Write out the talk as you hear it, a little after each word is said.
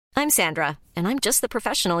I'm Sandra, and I'm just the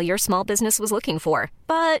professional your small business was looking for.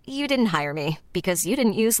 But you didn't hire me because you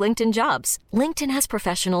didn't use LinkedIn Jobs. LinkedIn has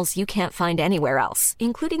professionals you can't find anywhere else,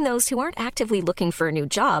 including those who aren't actively looking for a new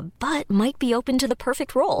job, but might be open to the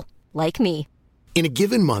perfect role, like me. In a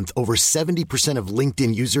given month, over 70% of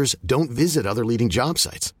LinkedIn users don't visit other leading job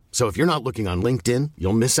sites. So if you're not looking on LinkedIn,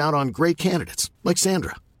 you'll miss out on great candidates like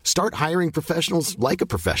Sandra. Start hiring professionals like a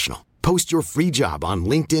professional. Post your free job on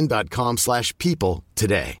linkedin.com/people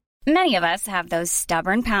today. Many of us have those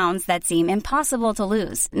stubborn pounds that seem impossible to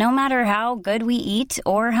lose, no matter how good we eat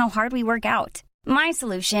or how hard we work out. My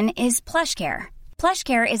solution is PlushCare.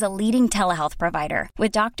 PlushCare is a leading telehealth provider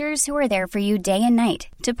with doctors who are there for you day and night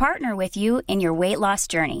to partner with you in your weight loss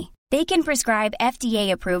journey. They can prescribe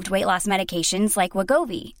FDA-approved weight loss medications like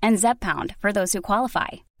Wegovy and Zepbound for those who qualify.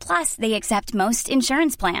 Plus, they accept most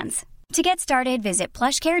insurance plans. To get started, visit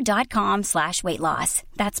plushcare.com/weightloss.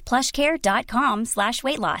 That's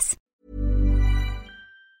plushcare.com/weightloss.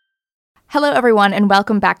 Hello, everyone, and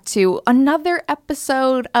welcome back to another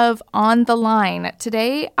episode of On the Line.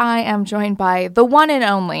 Today, I am joined by the one and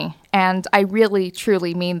only, and I really,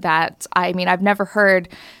 truly mean that. I mean, I've never heard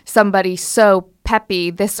somebody so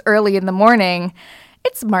peppy this early in the morning.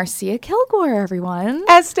 It's Marcia Kilgore, everyone.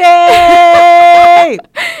 Esty!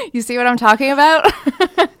 You see what I'm talking about?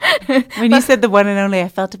 When you said the one and only, I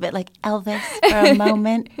felt a bit like Elvis for a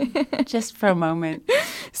moment. Just for a moment.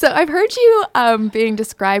 So I've heard you being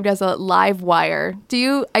described as a live wire. Do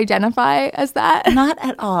you identify as that? Not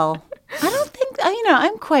at all. I don't think,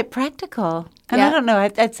 I'm quite practical. And Yeah. I don't know,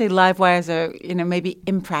 I'd say live wires are, maybe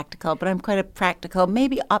impractical, but I'm quite a practical,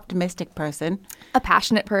 maybe optimistic person. A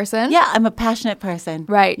passionate person? Yeah, I'm a passionate person.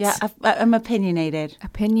 Right. Yeah, I'm opinionated.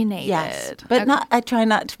 Opinionated. Yes. But Okay. I try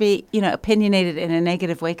not to be, opinionated in a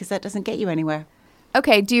negative way because that doesn't get you anywhere.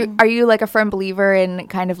 Okay, are you like a firm believer in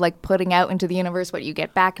kind of like putting out into the universe what you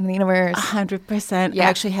get back into the universe? 100%. Yeah. I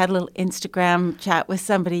actually had a little Instagram chat with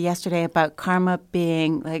somebody yesterday about karma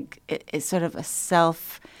being like it's sort of a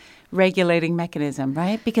self-regulating mechanism,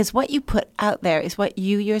 right? Because what you put out there is what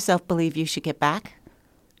you yourself believe you should get back.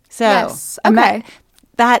 So Yes. Okay.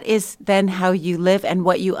 that is then how you live and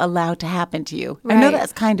what you allow to happen to you. I know Right.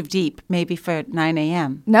 that's kind of deep, maybe for 9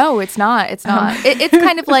 a.m. No, it's not. It's not. It's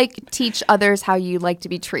kind of like teach others how you like to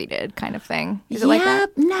be treated kind of thing. Is it like that?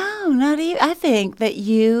 No, not even. I think that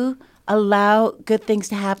you allow good things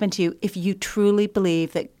to happen to you if you truly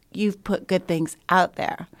believe that you've put good things out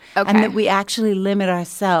there. Okay. And that we actually limit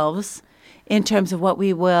ourselves in terms of what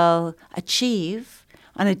we will achieve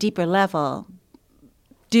on a deeper level,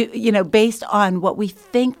 based on what we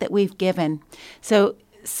think that we've given. So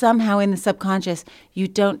somehow in the subconscious, you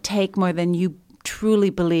don't take more than you truly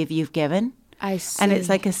believe you've given. I see. And it's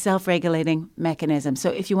like a self-regulating mechanism.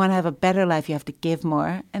 So if you want to have a better life, you have to give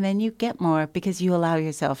more, and then you get more because you allow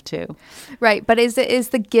yourself to. Right, but is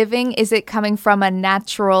the giving, is it coming from a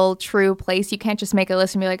natural, true place? You can't just make a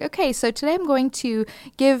list and be like, okay, so today I'm going to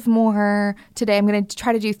give more. Today I'm going to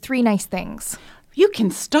try to do 3 nice things. You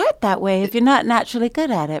can start that way if you're not naturally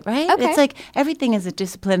good at it, right? Okay. It's like everything is a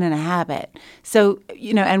discipline and a habit. So,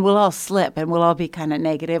 and we'll all slip and we'll all be kind of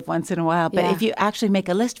negative once in a while. But Yeah. if you actually make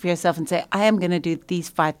a list for yourself and say, I am going to do these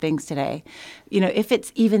 5 things today, if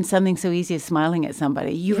it's even something so easy as smiling at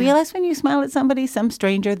somebody, you realize when you smile at somebody, some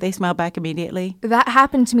stranger, they smile back immediately. That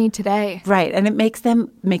happened to me today. Right. And it makes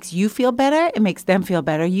you feel better. It makes them feel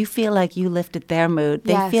better. You feel like you lifted their mood.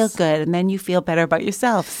 They Yes. feel good. And then you feel better about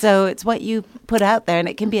yourself. So it's what you put out there. And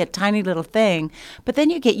it can be a tiny little thing. But then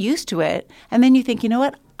you get used to it. And then you think, you know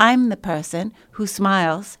what? I'm the person who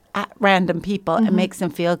smiles at random people and makes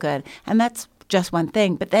them feel good. And that's just one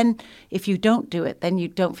thing. But then if you don't do it, then you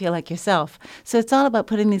don't feel like yourself. So it's all about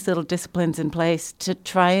putting these little disciplines in place to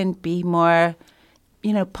try and be more,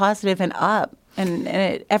 positive and up. And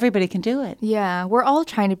everybody can do it. Yeah, we're all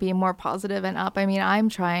trying to be more positive and up. I mean, I'm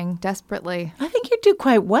trying desperately. I think you do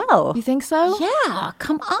quite well. You think so? Yeah,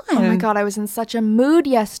 come on. Oh my God, I was in such a mood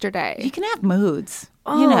yesterday. You can have moods,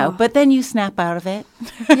 but then you snap out of it.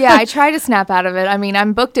 Yeah, I try to snap out of it. I mean,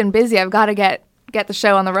 I'm booked and busy. I've got to get the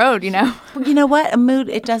show on the road, You know what? A mood,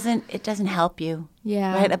 it doesn't help you.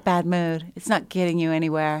 Yeah. Right? A bad mood. It's not getting you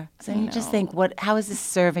anywhere. So you just think, how is this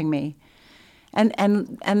serving me?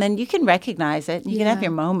 And then you can recognize it. You can have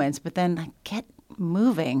your moments, but then get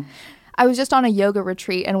moving. I was just on a yoga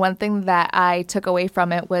retreat, and one thing that I took away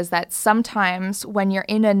from it was that sometimes when you're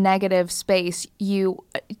in a negative space, you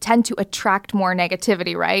tend to attract more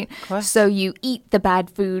negativity, right? Of course. So you eat the bad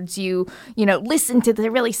foods, you listen to the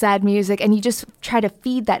really sad music, and you just try to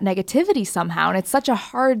feed that negativity somehow. And it's such a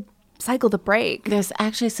hard cycle to break. There's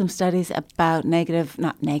actually some studies about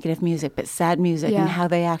not negative music, but sad music and how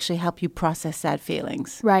they actually help you process sad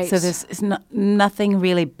feelings. Right. So there's nothing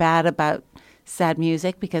really bad about sad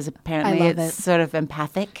music because apparently it's sort of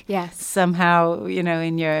empathic. Yes. Somehow,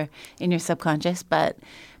 in your subconscious, but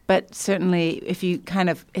certainly if you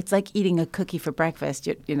it's like eating a cookie for breakfast,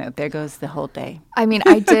 there goes the whole day. I mean,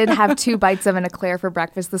 I did have 2 bites of an eclair for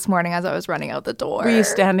breakfast this morning as I was running out the door. Were you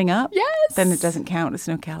standing up? Yes. Then it doesn't count. It's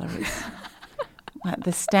no calories.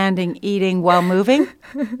 The standing eating while moving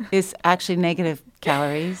is actually negative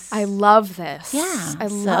calories. I love this. Yeah. I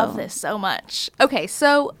love this so much. Okay,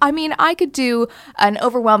 so, I mean, I could do an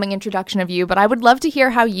overwhelming introduction of you, but I would love to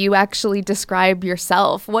hear how you actually describe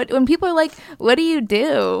yourself. When people are like, what do you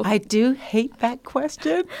do? I do hate that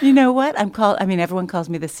question. You know what? Everyone calls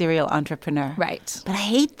me the serial entrepreneur. Right. But I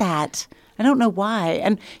hate that. I don't know why.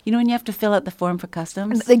 And when you have to fill out the form for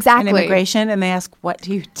customs Exactly. and immigration and they ask, what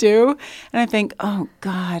do you do? And I think, oh,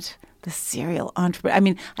 God, the serial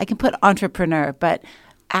entrepreneur. I can put entrepreneur, but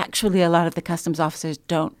actually a lot of the customs officers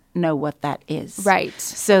don't know what that is. Right.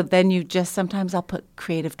 So then sometimes I'll put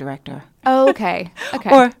creative director. Oh, okay. Okay.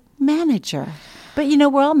 Or manager. But,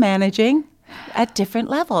 we're all managing at different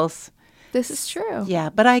levels. This is true. Yeah,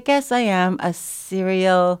 but I guess I am a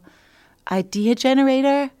serial idea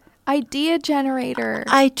generator. Idea generator.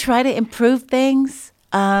 I try to improve things.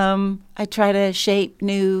 I try to shape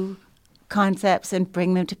new concepts and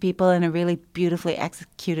bring them to people in a really beautifully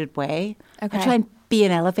executed way. Okay. I try and be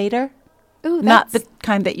an elevator. Ooh, Not the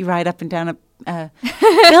kind that you ride up and down a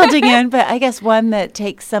building in, but I guess one that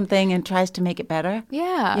takes something and tries to make it better.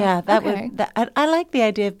 Yeah. Yeah, I like the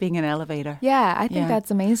idea of being an elevator. Yeah, I think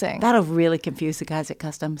that's amazing. That'll really confuse the guys at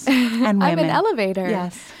customs and women. I'm an elevator.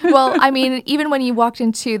 Yes. Well, even when you walked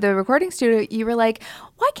into the recording studio, you were like,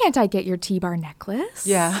 why can't I get your T-bar necklace?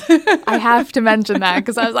 Yeah. I have to mention that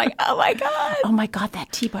because I was like, oh my God. Oh my God,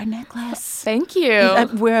 that T-bar necklace. Thank you.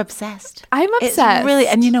 We're obsessed. I'm obsessed. It's really,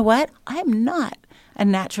 and you know what? I'm not a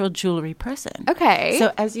natural jewelry person. Okay.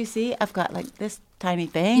 So as you see, I've got like this tiny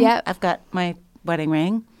thing. Yep. I've got my wedding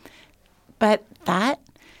ring. But there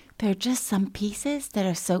are just some pieces that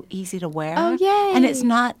are so easy to wear. Oh, yay. And it's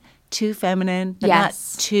not too feminine, but not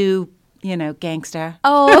too, gangster.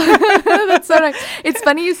 Oh, that's so nice. It's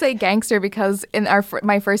funny you say gangster because in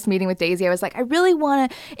my first meeting with Daisy, I was like, I really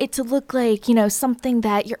want it to look like, something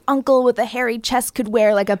that your uncle with a hairy chest could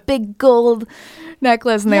wear, like a big gold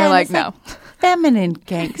necklace. And they were like, no. Feminine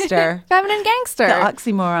gangster. Feminine gangster. The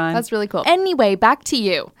oxymoron. That's really cool. Anyway, back to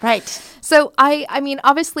you. Right. So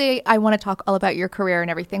obviously I want to talk all about your career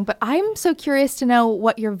and everything, but I'm so curious to know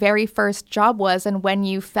what your very first job was and when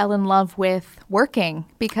you fell in love with working,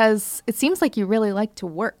 because it seems like you really like to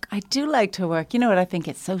work. I do like to work. You know what? I think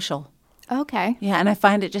it's social. Okay. Yeah, and I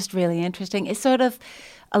find it just really interesting. It's sort of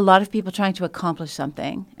a lot of people trying to accomplish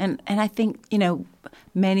something. And I think,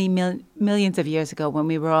 many millions of years ago when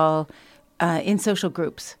we were all in social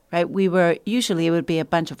groups, right? Usually it would be a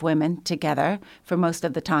bunch of women together for most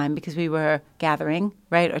of the time because we were gathering,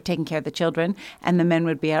 right? Or taking care of the children. And the men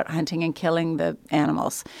would be out hunting and killing the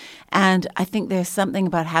animals. And I think there's something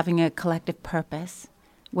about having a collective purpose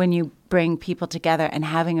when you bring people together and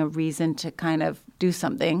having a reason to kind of do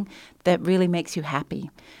something that really makes you happy.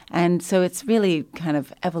 And so it's really kind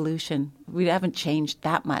of evolution. We haven't changed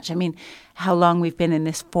that much. How long we've been in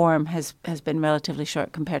this form has been relatively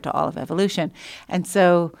short compared to all of evolution. And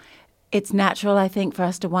so it's natural, I think, for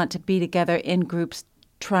us to want to be together in groups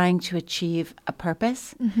trying to achieve a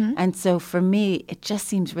purpose. Mm-hmm. And so for me, it just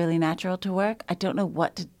seems really natural to work. I don't know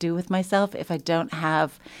what to do with myself if I don't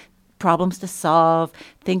have problems to solve,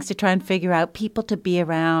 things to try and figure out, people to be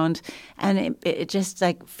around. And it just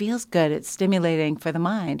feels good. It's stimulating for the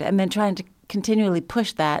mind. And then trying to continually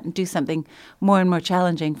push that and do something more and more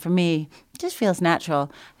challenging for me just feels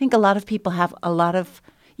natural. I think a lot of people have a lot of,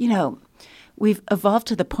 we've evolved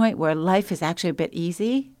to the point where life is actually a bit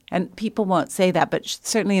easy. And people won't say that, but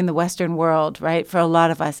certainly in the Western world, right, for a lot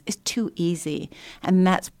of us, it's too easy. And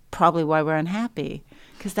that's probably why we're unhappy.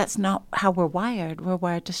 Because that's not how we're wired. We're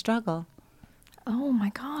wired to struggle. Oh my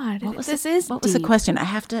God! What was the question? I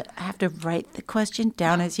have to write the question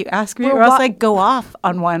down as you ask me, or else I go off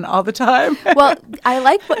on one all the time. Well, I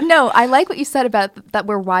like what you said about that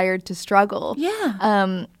we're wired to struggle.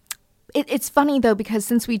 Yeah. It's funny, though, because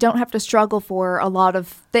since we don't have to struggle for a lot of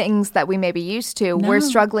things that we may be used to, we're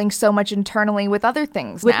struggling so much internally with other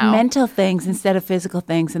things with now. Mental things instead of physical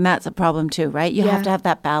things, and that's a problem too, right? You have to have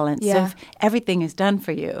that balance of everything is done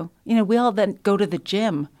for you. We all then go to the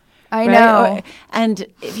gym. I know. And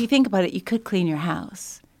if you think about it, you could clean your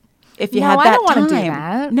house. if you No, had I that don't wanna time. do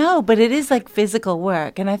that. No, but it is like physical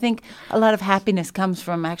work. And I think a lot of happiness comes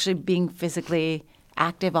from actually being physically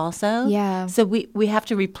active also. Yeah. So we have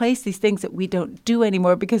to replace these things that we don't do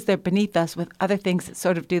anymore because they're beneath us with other things that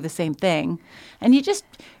sort of do the same thing. And you just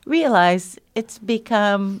realize it's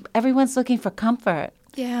become, everyone's looking for comfort.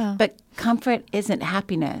 Yeah. But comfort isn't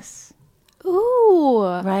happiness, Ooh.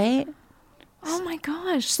 right? Oh my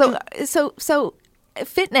gosh. So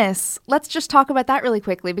fitness. Let's just talk about that really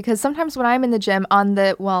quickly, because sometimes when I'm in the gym on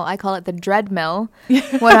I call it the dreadmill,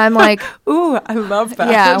 when I'm like, Ooh, I love that.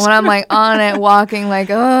 yeah, when I'm like on it, walking like,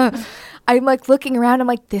 I'm like looking around. I'm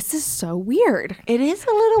like, this is so weird. It is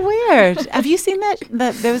a little weird. Have you seen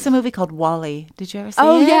that? There was a movie called Wall-E. Did you ever see it?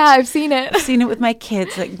 Oh yeah, I've seen it. I've seen it with my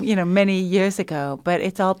kids, many years ago. But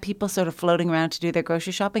it's all people sort of floating around to do their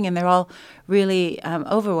grocery shopping, and they're all really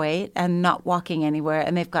overweight and not walking anywhere.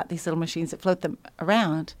 And they've got these little machines that float them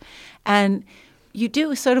around. And you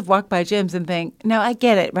do sort of walk by gyms and think, now I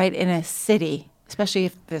get it, right? In a city, especially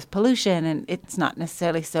if there's pollution and it's not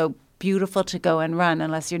necessarily so beautiful to go and run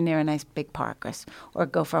unless you're near a nice big park or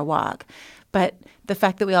go for a walk. But the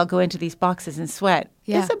fact that we all go into these boxes and sweat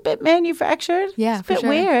is a bit manufactured. Yeah, it's a bit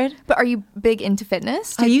weird. But are you big into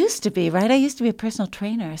fitness? I used to be, right? I used to be a personal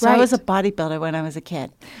trainer. So I was a bodybuilder when I was a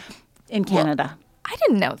kid in Canada. I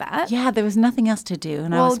didn't know that. Yeah, there was nothing else to do.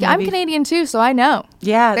 And I'm Canadian too, so I know.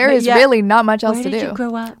 Yeah. There is really not much else Where to do. did you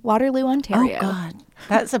grow up? Waterloo, Ontario. Oh, God.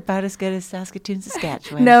 That's about as good as Saskatoon,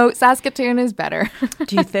 Saskatchewan. No, Saskatoon is better.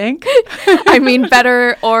 Do you think? I mean,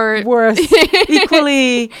 better or worse?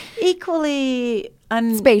 Equally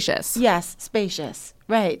spacious. Yes, spacious.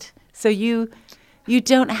 Right. So you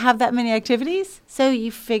don't have that many activities, so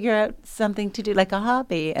you figure out something to do, like a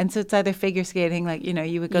hobby. And so it's either figure skating, like,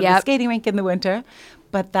 you would go to the skating rink in the winter,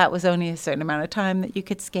 but that was only a certain amount of time that you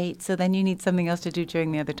could skate. So then you need something else to do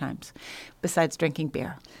during the other times besides drinking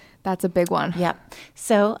beer. That's a big one. Yeah.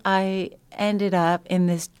 So I ended up in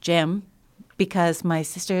this gym because my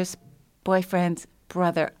sister's boyfriend's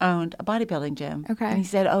brother owned a bodybuilding gym. Okay. And he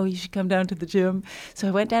said, oh, you should come down to the gym. So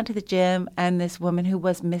I went down to the gym, and this woman who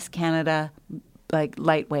was Miss Canada, like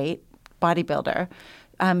lightweight bodybuilder,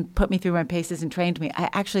 put me through my paces and trained me.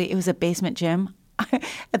 It was a basement gym.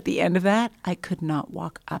 At the end of that, I could not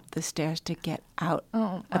walk up the stairs to get out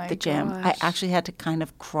of the gym. Gosh. I actually had to kind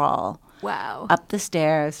of crawl up the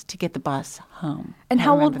stairs to get the bus home. And I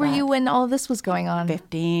how old remember were that. you when all of this was going on?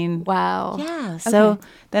 15. Wow. Yeah. So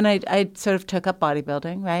then I sort of took up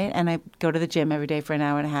bodybuilding, right? And I go to the gym every day for an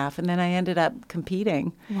hour and a half. And then I ended up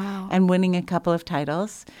competing. Wow. And winning a couple of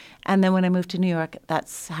titles. And then when I moved to New York,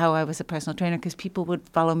 that's how I was a personal trainer, because people would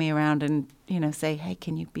follow me around and, say, hey,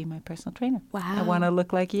 can you be my personal trainer? Wow. I want to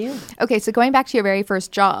look like you. Okay, so going back to your very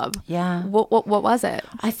first job. Yeah. What was it?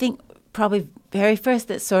 I think probably very first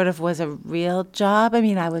that sort of was a real job. I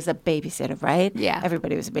mean, I was a babysitter, right? Yeah.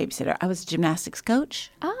 Everybody was a babysitter. I was a gymnastics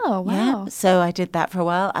coach. Oh, wow. Yeah. So I did that for a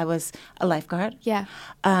while. I was a lifeguard. Yeah.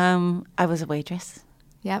 I was a waitress.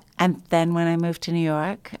 Yep. And then when I moved to New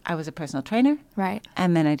York, I was a personal trainer. Right.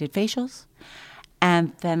 And then I did facials.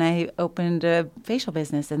 And then I opened a facial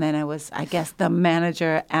business. And then I was, I guess, the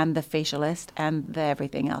manager and the facialist and the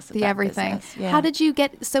everything else. The everything. Yeah. How did you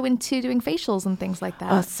get so into doing facials and things like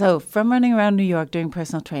that? So from running around New York doing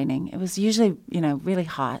personal training, it was usually, really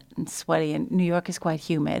hot and sweaty. And New York is quite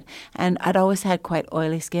humid. And I'd always had quite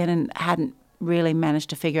oily skin and hadn't really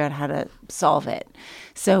managed to figure out how to solve it.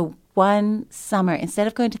 So one summer, instead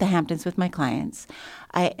of going to the Hamptons with my clients,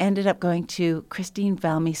 I ended up going to Christine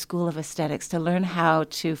Valmy School of Aesthetics to learn how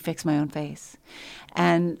to fix my own face.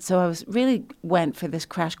 And so I went for this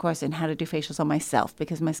crash course in how to do facials on myself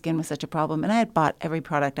because my skin was such a problem. And I had bought every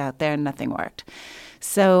product out there and nothing worked.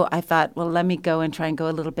 So I thought, well, let me go and try and go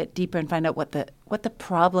a little bit deeper and find out what the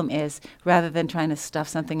problem is rather than trying to stuff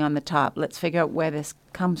something on the top. Let's figure out where this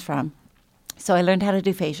comes from. So I learned how to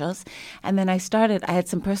do facials, and then I had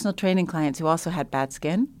some personal training clients who also had bad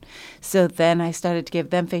skin. So then I started to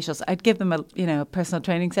give them facials. I'd give them a personal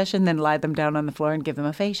training session, then lie them down on the floor and give them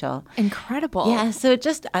a facial. Incredible. Yeah, so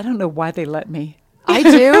I don't know why they let me. I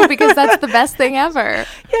do, because that's the best thing ever.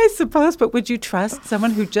 Yeah, I suppose, but would you trust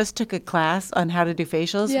someone who just took a class on how to do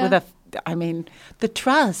facials the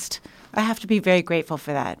trust. I have to be very grateful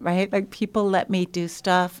for that, right? Like, people let me do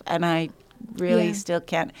stuff, and I really still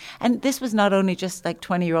can't. And this was not only just like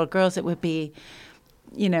 20-year-old girls. It would be,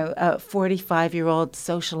 a 45-year-old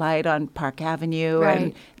socialite on Park Avenue,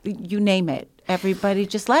 right. And you name it. Everybody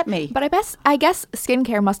just let me. But I guess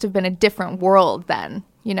skincare must have been a different world then,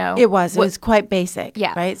 you know? It was quite basic,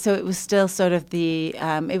 Yeah. right? So it was still sort of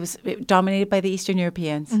it was dominated by the Eastern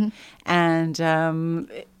Europeans. And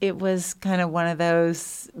it was kind of one of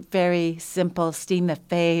those very simple, steam the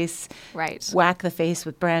face, Right. whack the face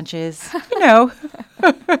with branches, you know.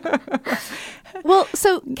 Well,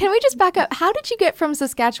 so can we just back up? How did you get from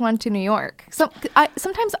Saskatchewan to New York?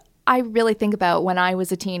 Sometimes I really think about when I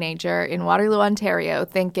was a teenager in Waterloo, Ontario,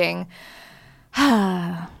 thinking,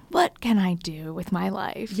 what can I do with my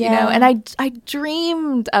life? You know, and I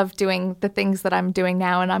dreamed of doing the things that I'm doing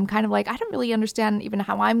now, and I'm kind of like, I don't really understand even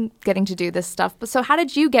how I'm getting to do this stuff. But so how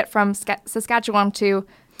did you get from Saskatchewan to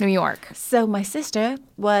New York? So my sister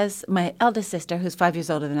was my eldest sister, who's 5 years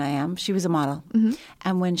older than I am. She was a model.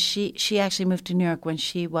 And when she actually moved to New York when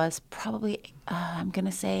she was probably, I'm going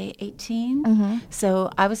to say 18.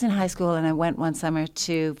 So I was in high school and I went one summer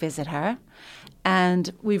to visit her.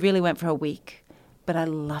 And we really went for a week. But I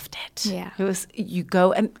loved it. Yeah. It was, you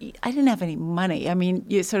go, and I didn't have any money. I mean,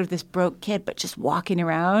 you're sort of this broke kid, but just walking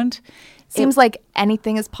around. Seems like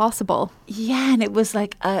anything is possible. Yeah, and it was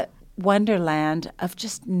like a wonderland of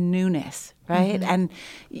just newness, right? And,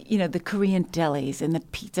 you know, the Korean delis and the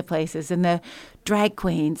pizza places and the drag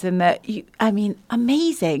queens and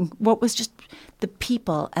amazing. What was just the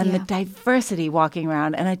people and the diversity walking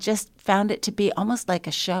around. And I just found it to be almost like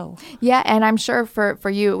a show. Yeah, and I'm sure for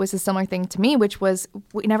you it was a similar thing to me, which was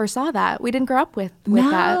we never saw that. We didn't grow up with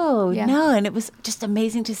that. No, and it was just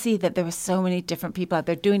amazing to see that there were so many different people out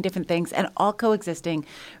there doing different things and all coexisting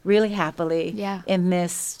really happily in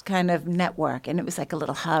this kind of network. And it was like a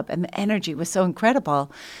little hub, and the energy was so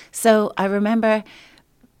incredible. So I remember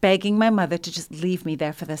begging my mother to just leave me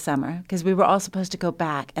there for the summer because we were all supposed to go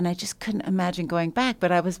back, and I just couldn't imagine going back.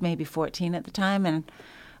 But I was maybe 14 at the time, and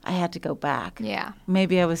I had to go back. Yeah.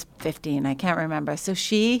 Maybe I was 15. I can't remember. So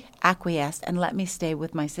she acquiesced and let me stay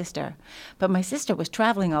with my sister. But my sister was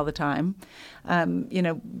traveling all the time,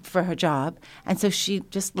 for her job. And so she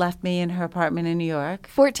just left me in her apartment in New York.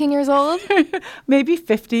 14 years old? Maybe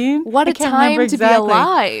 15. What a time to be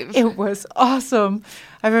alive. It was awesome.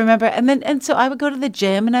 I remember. And so I would go to the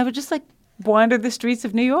gym and I would just like wander the streets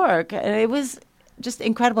of New York. And it was just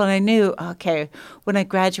incredible. And I knew, okay, when I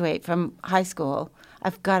graduate from high school,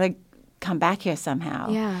 I've got to come back here somehow.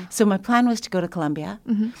 Yeah. So my plan was to go to Columbia.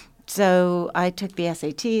 So I took the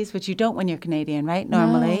SATs, which you don't when you're Canadian, right,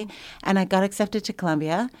 normally. No. And I got accepted to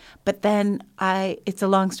Columbia. But then it's a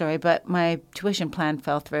long story, but my tuition plan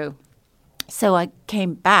fell through. So I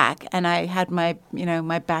came back and I had my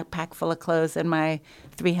backpack full of clothes and my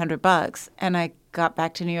 $300. And I got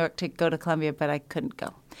back to New York to go to Columbia, but I couldn't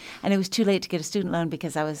go. And it was too late to get a student loan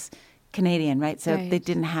because I was Canadian, right? So they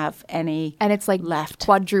didn't have any and it's like left.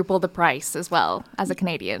 Quadruple the price as well as a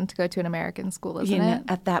Canadian to go to an American school, isn't it?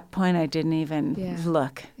 At that point, I didn't even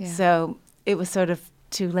look. Yeah. So it was sort of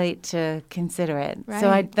too late to consider it. Right. So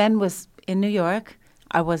I then was in New York.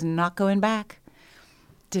 I was not going back.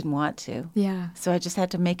 Didn't want to. Yeah. So I just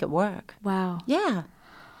had to make it work. Wow. Yeah.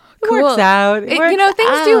 It works out.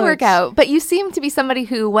 Things do work out. But you seem to be somebody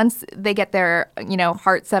who, once they get their,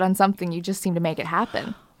 heart set on something, you just seem to make it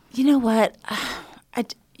happen. You know what? I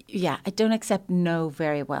don't accept no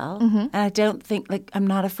very well. And I don't think, I'm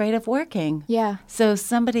not afraid of working. Yeah. So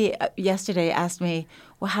somebody yesterday asked me,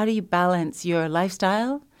 well, how do you balance your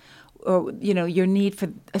lifestyle or, your need for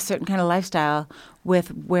a certain kind of lifestyle with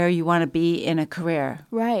where you want to be in a career?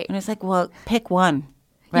 Right. And it's like, well, pick one,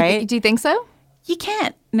 right? Do you think so? You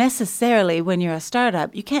can't necessarily, when you're a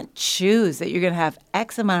startup, you can't choose that you're going to have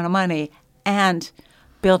X amount of money and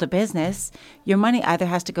build a business. Your money either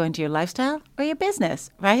has to go into your lifestyle or your business,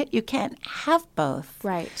 right? You can't have both.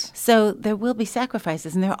 Right. So there will be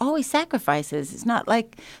sacrifices, and there are always sacrifices. It's not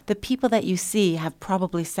like the people that you see have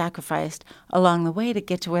probably sacrificed along the way to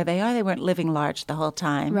get to where they are. They weren't living large the whole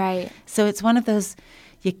time. Right. So it's one of those,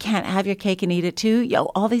 you can't have your cake and eat it too.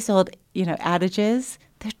 All these old, adages,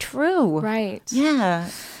 they're true. Right. Yeah.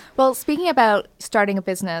 Well, speaking about starting a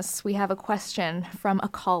business, we have a question from a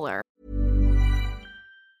caller.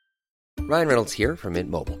 Ryan Reynolds here from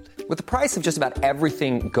Mint Mobile. With the price of just about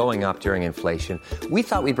everything going up during inflation, we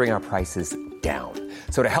thought we'd bring our prices down.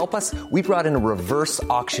 So to help us, we brought in a reverse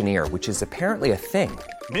auctioneer, which is apparently a thing.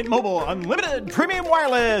 Mint Mobile Unlimited Premium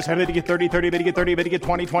Wireless. How to get 30, 30, bit to get 30, bit to get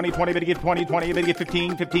 20, 20, 20, bit to get 20, 20, bit to get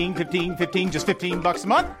 15, 15, 15, 15, just $15 a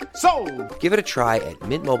month? Sold! Give it a try at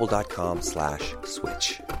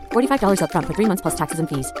mintmobile.com/switch. $45 up front for 3 months plus taxes and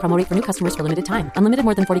fees. Promo rate for new customers for limited time. Unlimited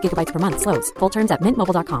more than 40 gigabytes per month. Slows full terms at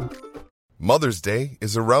mintmobile.com. Mother's Day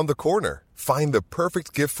is around the corner. Find the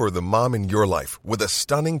perfect gift for the mom in your life with a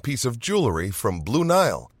stunning piece of jewelry from Blue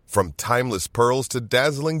Nile. From timeless pearls to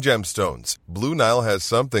dazzling gemstones, Blue Nile has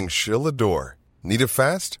something she'll adore. Need it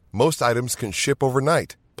fast? Most items can ship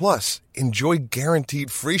overnight. Plus, enjoy guaranteed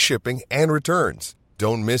free shipping and returns.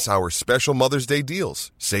 Don't miss our special Mother's Day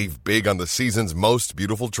deals. Save big on the season's most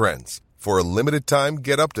beautiful trends. For a limited time,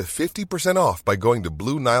 get up to 50% off by going to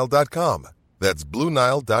BlueNile.com. That's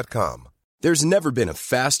BlueNile.com. There's never been a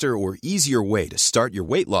faster or easier way to start your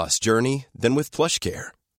weight loss journey than with PlushCare.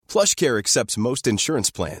 PlushCare accepts most insurance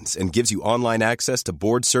plans and gives you online access to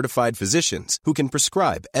board-certified physicians who can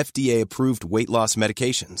prescribe FDA-approved weight loss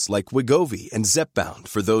medications like Wegovy and Zepbound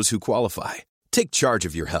for those who qualify. Take charge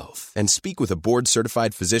of your health and speak with a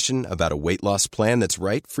board-certified physician about a weight loss plan that's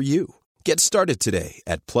right for you. Get started today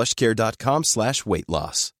at plushcare.com/weight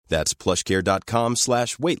loss. That's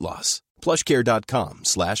plushcare.com/weight loss.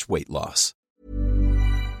 plushcare.com/weight loss.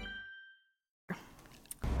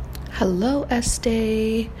 Hello,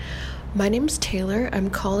 Estee. My name's Taylor. I'm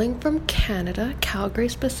calling from Canada, Calgary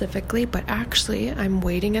specifically, but actually I'm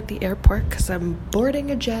waiting at the airport because I'm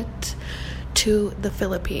boarding a jet to the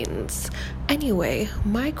Philippines. Anyway,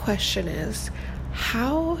 my question is,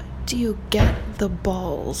 how do you get the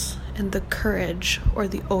balls and the courage or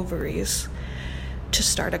the ovaries to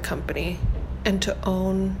start a company and to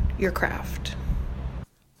own your craft?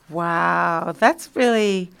 Wow, that's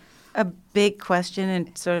really a big question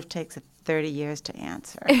and sort of takes 30 years to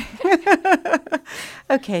answer.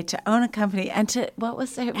 Okay, to own a company and to, what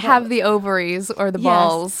was it? Have the ovaries or the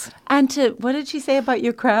balls. And to, what did she say about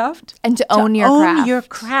your craft? And to own your craft. Own your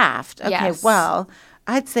craft. Okay, Yes. well,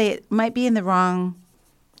 I'd say it might be in the wrong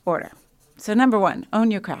order. So number one, own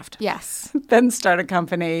your craft. Yes. Then start a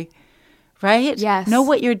company, right? Yes. Know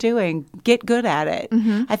what you're doing. Get good at it.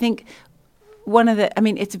 Mm-hmm. I think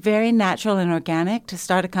it's very natural and organic to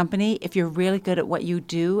start a company if you're really good at what you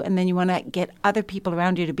do, and then you want to get other people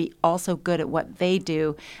around you to be also good at what they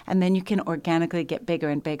do, and then you can organically get bigger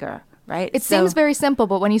and bigger, right? It seems very simple,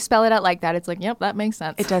 but when you spell it out like that, it's like, yep, that makes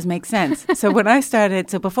sense. It does make sense. So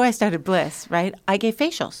before I started Bliss, right, I gave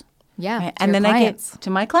facials. Yeah, right? to And your then clients. I get to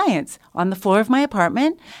my clients on the floor of my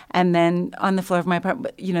apartment, and then on the floor of my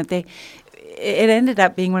apartment, it ended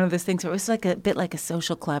up being one of those things where it was like a bit like a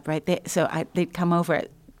social club, right? They'd come over at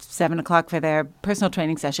 7 o'clock for their personal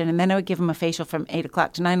training session, and then I would give them a facial from 8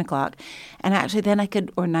 o'clock to 9 o'clock, and actually then or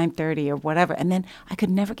 9:30 or whatever, and then I could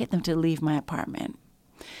never get them to leave my apartment.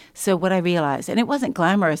 So what I realized, and it wasn't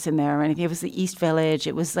glamorous in there or anything, it was the East Village,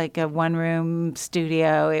 it was like a one-room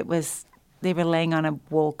studio, they were laying on a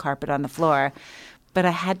wool carpet on the floor, but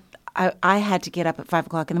I had to get up at 5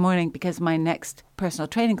 o'clock in the morning because my next personal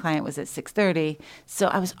training client was at 6:30. So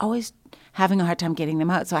I was always having a hard time getting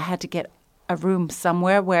them out. So I had to get a room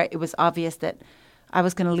somewhere where it was obvious that I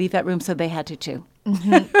was going to leave that room, so they had to too.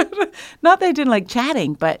 Mm-hmm. Not that I didn't like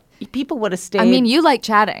chatting, but people would have stayed. I mean, you like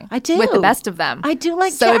chatting. I do. With the best of them. I do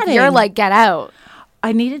like chatting. So if you're like, get out.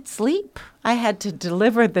 I needed sleep. I had to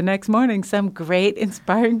deliver the next morning some great,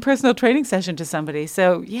 inspiring personal training session to somebody.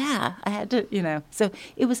 So, yeah, I had to, So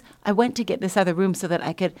I went to get this other room so that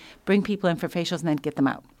I could bring people in for facials and then get them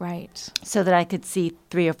out. Right. So that I could see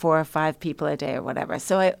 3 or 4 or 5 people a day or whatever.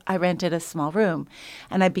 So I rented a small room.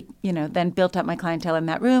 And I, then built up my clientele in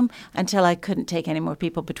that room until I couldn't take any more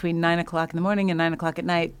people between 9 o'clock in the morning and 9 o'clock at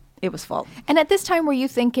night. It was full. And at this time, were you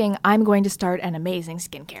thinking, I'm going to start an amazing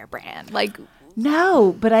skincare brand?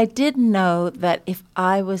 No, but I did know that if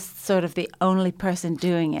I was sort of the only person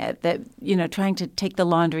doing it, that, trying to take the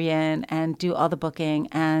laundry in and do all the booking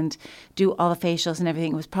and do all the facials and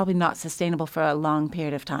everything was probably not sustainable for a long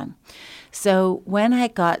period of time. So when I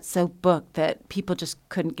got so booked that people just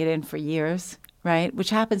couldn't get in for years, right, which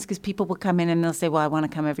happens because people will come in and they'll say, well, I want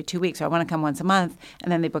to come every 2 weeks or I want to come once a month, and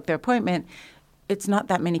then they book their appointment. It's not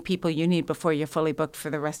that many people you need before you're fully booked for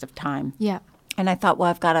the rest of time. Yeah. And I thought, well,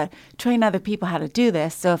 I've got to train other people how to do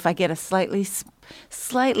this. So if I get a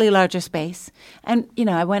slightly larger space, and,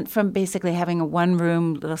 I went from basically having a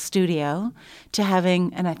one-room little studio to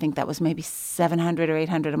having, and I think that was maybe $700 or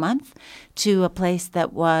 $800 a month, to a place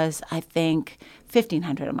that was, I think,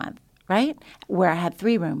 $1,500 a month, right? Where I had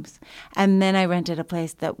 3 rooms. And then I rented a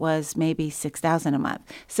place that was maybe $6,000 a month.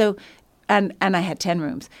 So, and I had 10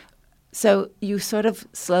 rooms. So you sort of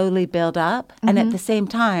slowly build up, and at the same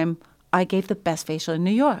time, I gave the best facial in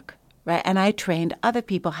New York, right? And I trained other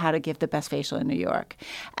people how to give the best facial in New York.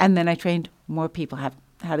 And then I trained more people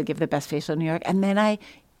how to give the best facial in New York. And then I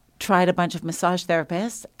tried a bunch of massage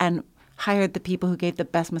therapists and hired the people who gave the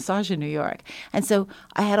best massage in New York. And so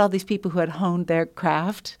I had all these people who had honed their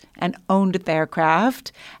craft and owned their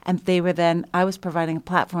craft. And I was providing a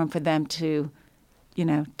platform for them to,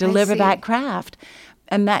 deliver that craft.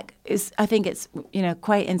 And that is, I think it's,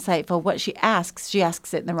 quite insightful. What she asks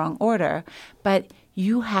it in the wrong order. But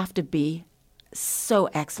you have to be so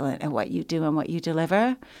excellent at what you do and what you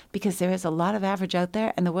deliver, because there is a lot of average out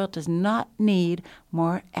there, and the world does not need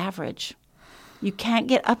more average. You can't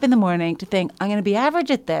get up in the morning to think, I'm going to be average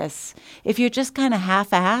at this. If you're just kind of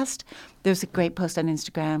half-assed, there's a great post on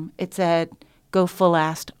Instagram. It said, go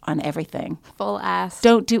full-assed on everything. Full-assed.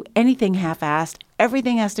 Don't do anything half-assed.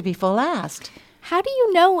 Everything has to be full-assed. How do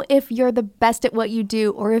you know if you're the best at what you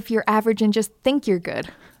do or if you're average and just think you're good?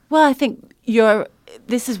 Well, I think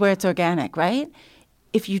this is where it's organic, right?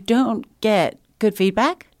 If you don't get good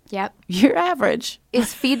feedback, yep, you're average.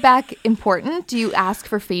 Is feedback important? Do you ask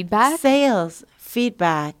for feedback? Sales,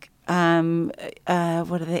 feedback. What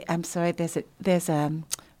are they? I'm sorry. There's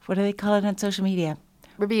what do they call it on social media?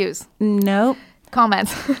 Reviews. Nope.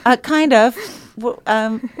 Comments. Kind of.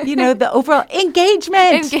 The overall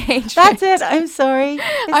engagement. Engagement. That's it. I'm sorry.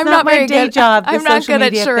 I'm not my very day good. job. I'm not good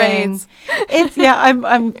at charades.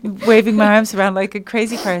 I'm waving my arms around like a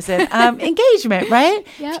crazy person. Engagement, right?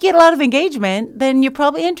 Yep. If you get a lot of engagement, then you're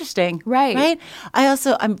probably interesting. Right. Right?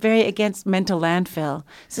 I'm very against mental landfill.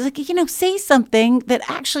 So it's like, say something that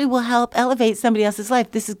actually will help elevate somebody else's life.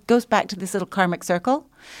 Goes back to this little karmic circle.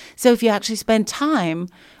 So if you actually spend time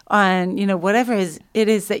on, whatever it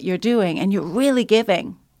is that you're doing, and you're really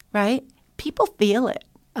giving, right? People feel it.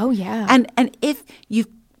 Oh, yeah. And if you've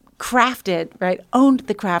crafted, right, owned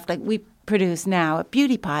the craft, like we produce now at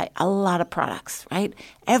BeautyPie, a lot of products, right?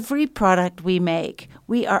 Every product we make,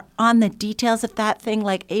 we are on the details of that thing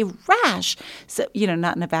like a rash. So,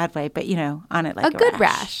 not in a bad way, but, on it like a good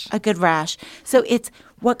rash. A good rash. So it's,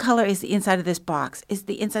 what color is the inside of this box? Is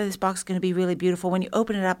the inside of this box going to be really beautiful? When you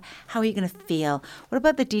open it up, how are you going to feel? What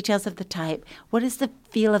about the details of the type? What is the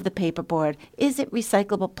feel of the paperboard? Is it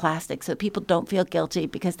recyclable plastic so people don't feel guilty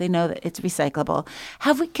because they know that it's recyclable?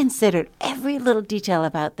 Have we considered every little detail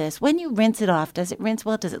about this? When you rinse it off, does it rinse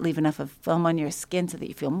well? Does it leave enough of film on your skin so that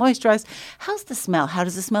you feel moisturized? How's the smell? How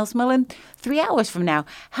does the smell in 3 hours from now?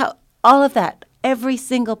 All of that. Every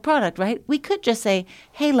single product, right? We could just say,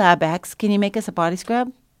 hey, LabX, can you make us a body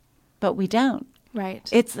scrub? But we don't. Right.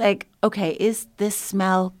 It's like, okay, is this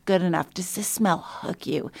smell good enough? Does this smell hook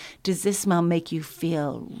you? Does this smell make you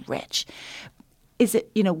feel rich? Is it,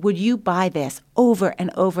 would you buy this over and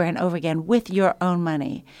over and over again with your own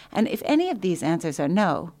money? And if any of these answers are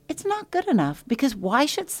no, it's not good enough, because why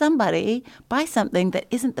should somebody buy something that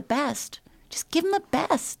isn't the best? Just give them the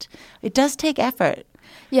best. It does take effort.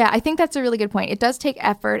 Yeah, I think that's a really good point. It does take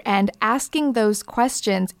effort, and asking those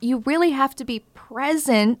questions, you really have to be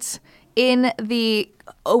present in the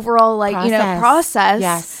overall process.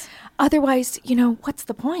 Yes. Otherwise, what's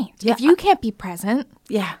the point? Yeah. If you can't be present.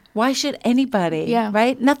 Yeah. Why should anybody? Yeah.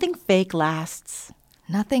 Right? Nothing fake lasts.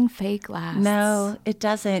 Nothing fake lasts. No, it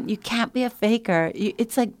doesn't. You can't be a faker.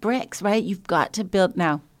 It's like bricks, right? You've got to build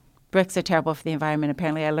now. Bricks are terrible for the environment.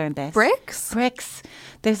 Apparently, I learned this. Bricks? Bricks.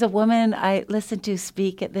 There's a woman I listened to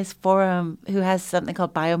speak at this forum who has something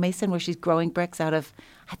called Biomason, where she's growing bricks out of,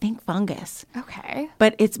 I think, fungus. Okay.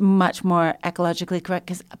 But it's much more ecologically correct,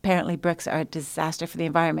 because apparently bricks are a disaster for the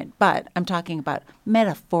environment. But I'm talking about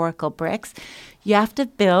metaphorical bricks. You have to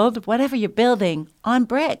build whatever you're building on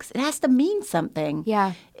bricks. It has to mean something.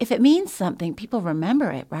 Yeah. If it means something, people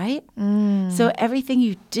remember it, right? So everything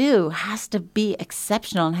you do has to be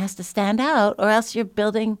exceptional and has to stand out, or else you're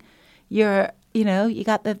building your, you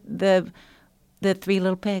got the three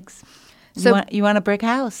little pigs. So you want a brick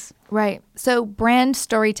house. Right. So brand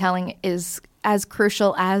storytelling is as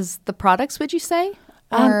crucial as the products, would you say?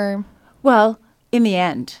 Or well, in the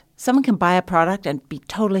end, someone can buy a product and be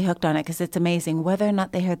totally hooked on it because it's amazing, whether or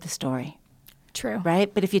not they heard the story. True.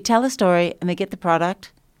 Right? But if you tell a story and they get the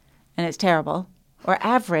product and it's terrible or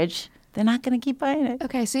average, they're not going to keep buying it.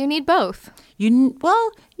 Okay, so you need both.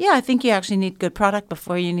 I think you actually need good product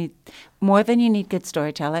before you need more than you need good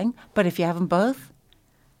storytelling. But if you have them both,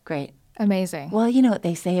 great. Amazing. Well, you know what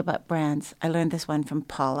they say about brands. I learned this one from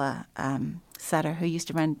Paula Sutter, who used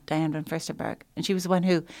to run Diane von Furstenberg. And she was the one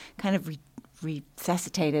who kind of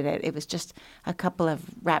resuscitated it. It was just a couple of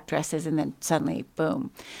wrap dresses and then suddenly,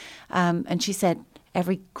 boom. And she said,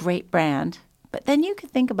 every great brand, but then you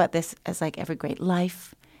could think about this as like every great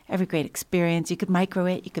life, every great experience. You could micro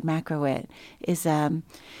it, you could macro it, is the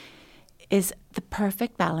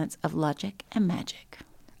perfect balance of logic and magic.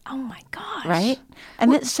 Oh, my gosh. Right?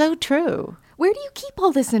 And it's so true. Where do you keep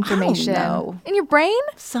all this information? I don't know. In your brain?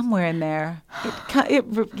 Somewhere in there.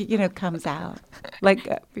 It comes out. Like,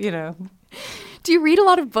 Do you read a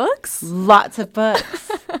lot of books? Lots of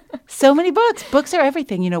books. So many books. Books are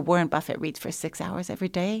everything. Warren Buffett reads for 6 hours every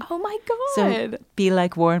day. Oh, my God. So be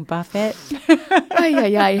like Warren Buffett.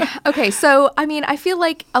 Ay. Okay, so, I feel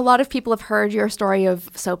like a lot of people have heard your story of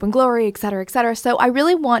Soap and Glory, et cetera, et cetera. So I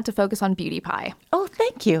really want to focus on BeautyPie. Oh,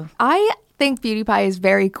 thank you. I think BeautyPie is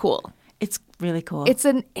very cool. It's really cool. It's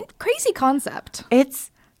a crazy concept. Yes,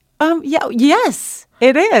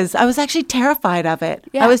 it is. I was actually terrified of it.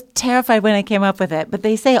 Yeah. I was terrified when I came up with it. But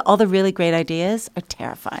they say all the really great ideas are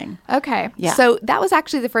terrifying. Okay. Yeah. So that was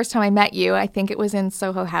actually the first time I met you. I think it was in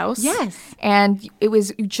Soho House. Yes. And it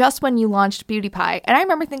was just when you launched BeautyPie. And I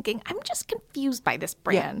remember thinking, I'm just confused by this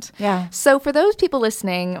brand. Yeah. So for those people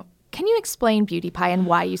listening, can you explain BeautyPie and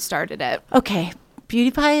why you started it? Okay.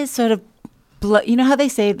 BeautyPie is sort of, you know how they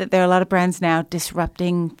say that there are a lot of brands now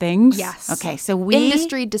disrupting things? Yes. Okay, so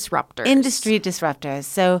Industry disruptors. Industry disruptors.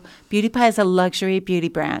 So BeautyPie is a luxury beauty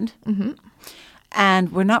brand. Mm-hmm.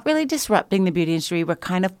 And we're not really disrupting the beauty industry. We're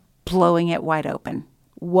kind of blowing it wide open.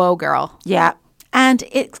 Whoa, girl. Yeah. And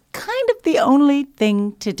it's kind of the only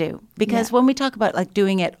thing to do. Because when we talk about like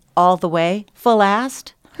doing it all the way,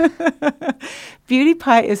 full-assed,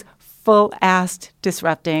 BeautyPie is full-assed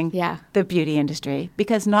disrupting the beauty industry,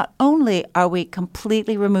 because not only are we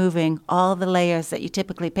completely removing all the layers that you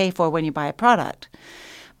typically pay for when you buy a product,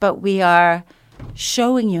 but we are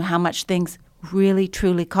showing you how much things really,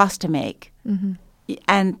 truly cost to make,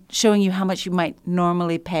 and showing you how much you might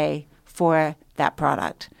normally pay for that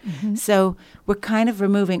product. So we're kind of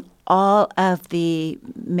removing all of the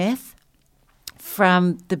myth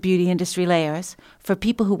from the beauty industry layers for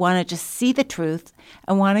people who want to just see the truth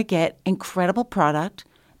and want to get incredible product,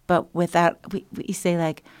 but without, we say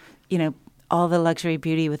like, all the luxury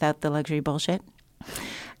beauty without the luxury bullshit.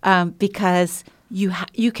 Because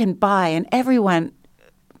you can buy, and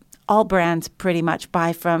all brands pretty much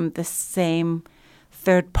buy from the same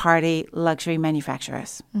third-party luxury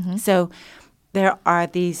manufacturers. So there are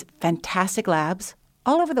these fantastic labs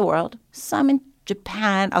all over the world, some in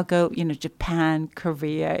Japan. I'll go, Japan,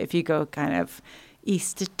 Korea, if you go kind of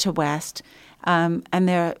east to west. And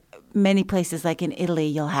there are many places, like in Italy,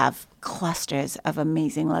 you'll have clusters of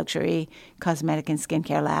amazing luxury cosmetic and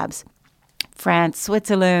skincare labs. France,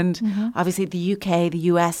 Switzerland, obviously the UK, the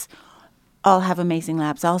US, all have amazing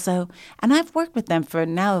labs also. And I've worked with them for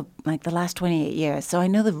now, like the last 28 years. So I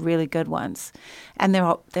know the really good ones. And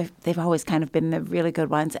they've always kind of been the really good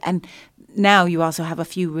ones. And now you also have a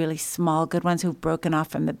few really small good ones who've broken off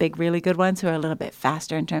from the big really good ones, who are a little bit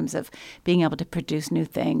faster in terms of being able to produce new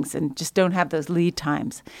things and just don't have those lead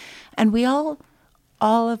times. And we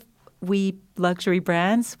luxury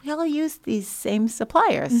brands, we all use these same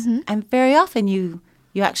suppliers. And very often you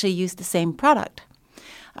actually use the same product.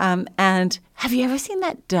 And have you ever seen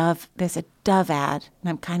that Dove? There's a Dove ad, and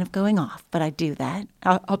I'm kind of going off, but I do that.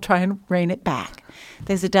 I'll try and rein it back.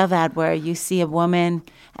 There's a Dove ad where you see a woman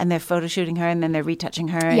and they're photo shooting her and then they're retouching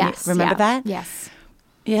her. Yes. Remember that? Yes.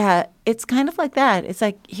 Yeah, it's kind of like that. It's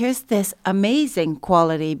like, here's this amazing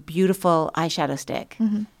quality, beautiful eyeshadow stick,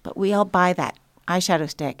 but we all buy that eyeshadow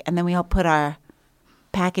stick and then we all put our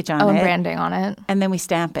package on it. And branding on it. And then we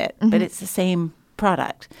stamp it, but it's the same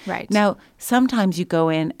product. Right. Now, sometimes you go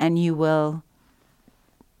in and you will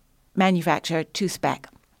manufacture to spec.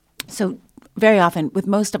 So very often with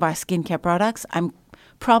most of our skincare products, I'm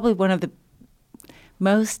probably one of the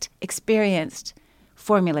most experienced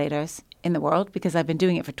formulators in the world because I've been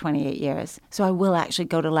doing it for 28 years. So I will actually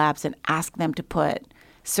go to labs and ask them to put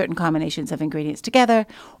certain combinations of ingredients together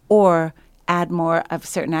or add more of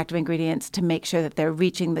certain active ingredients to make sure that they're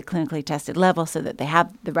reaching the clinically tested level so that they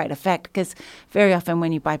have the right effect. Because very often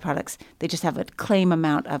when you buy products, they just have a claim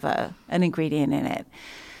amount of an ingredient in it.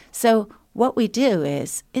 So what we do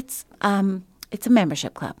is it's a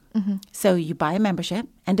membership club. So you buy a membership,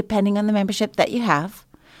 and depending on the membership that you have,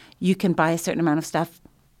 you can buy a certain amount of stuff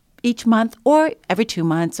each month or every 2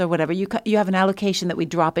 months or whatever. You have an allocation that we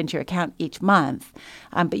drop into your account each month,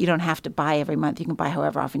 but you don't have to buy every month. You can buy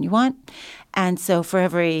however often you want. And so for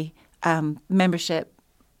every membership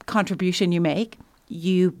contribution you make,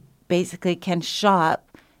 you basically can shop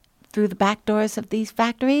through the back doors of these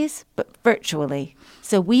factories, but virtually.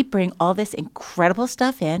 So we bring all this incredible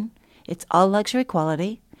stuff in. It's all luxury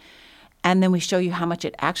quality. And then we show you how much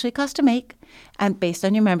it actually costs to make. And based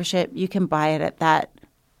on your membership, you can buy it at that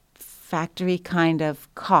factory kind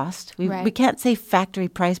of cost. We can't say factory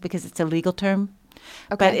price because it's a legal term.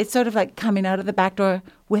 Okay. But it's sort of like coming out of the back door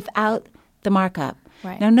without the markup.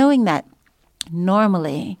 Right. Now, knowing that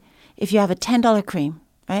normally, if you have a $10 cream,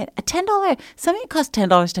 right, something that costs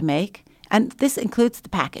 $10 to make, and this includes the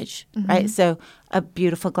package, right? So a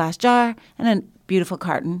beautiful glass jar and a beautiful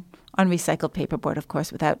carton on recycled paperboard, of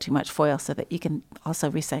course, without too much foil so that you can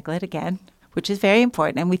also recycle it again, which is very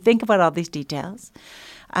important. And we think about all these details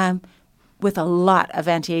with a lot of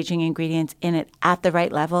anti-aging ingredients in it at the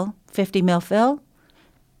right level. 50 ml fill,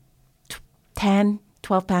 10,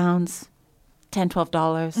 12 pounds, $10,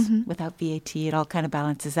 $12 without VAT. It all kind of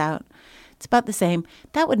balances out. It's about the same.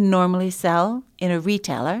 That would normally sell in a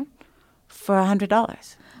retailer for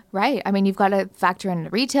 $100. Right. I mean, you've got to factor in the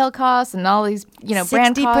retail costs and all these,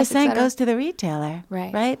 brand costs. 60% goes to the retailer.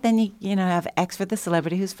 Right. Right? Then you have X for the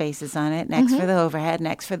celebrity whose face is on it, and X for the overhead, and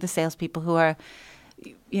X for the salespeople who are,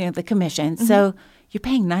 the commission. So you're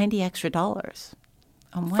paying $90 extra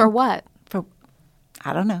on one. For what? For,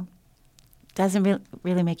 I don't know. Doesn't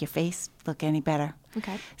really make your face look any better.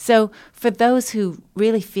 Okay. So for those who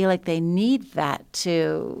really feel like they need that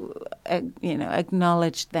to,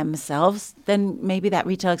 acknowledge themselves, then maybe that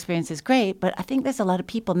retail experience is great. But I think there's a lot of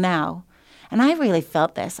people now, and I really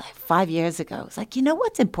felt this 5 years ago. It's like,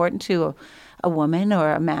 what's important to a woman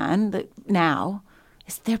or a man now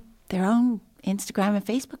is their own Instagram and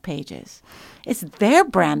Facebook pages. It's their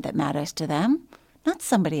brand that matters to them, not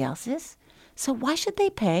somebody else's. So why should they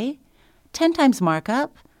pay 10 times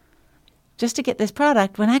markup just to get this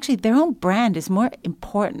product when actually their own brand is more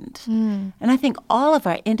important? And I think all of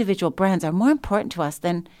our individual brands are more important to us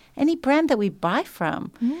than any brand that we buy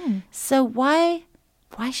from. So why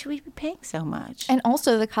should we be paying so much? And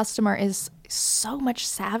also the customer is so much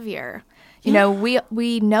savvier.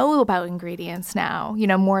 We know about ingredients now,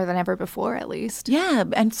 more than ever before at least. Yeah,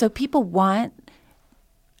 and so people want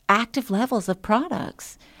active levels of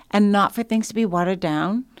products and not for things to be watered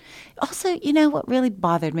down. Also, what really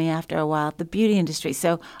bothered me after a while? The beauty industry.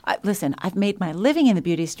 So, listen, I've made my living in the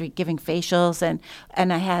beauty industry giving facials,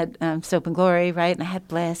 and I had Soap and Glory, right? And I had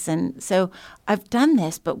Bliss. And so I've done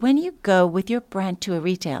this. But when you go with your brand to a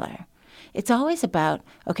retailer, it's always about,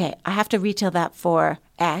 okay, I have to retail that for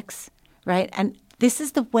X, right? And this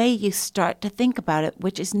is the way you start to think about it,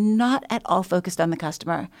 which is not at all focused on the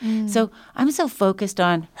customer. So I'm so focused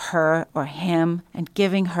on her or him and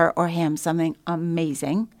giving her or him something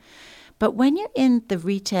amazing. But when you're in the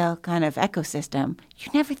retail kind of ecosystem,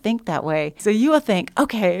 you never think that way. So you will think,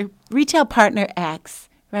 okay, retail partner X,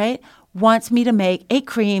 right, wants me to make a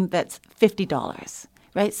cream that's $50.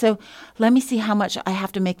 Right? So let me see how much I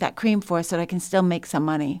have to make that cream for so that I can still make some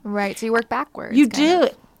money. Right. So you work backwards. You do.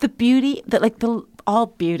 The beauty, all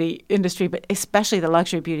beauty industry, but especially the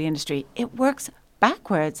luxury beauty industry, it works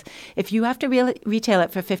backwards. If you have to retail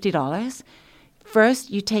it for $50, first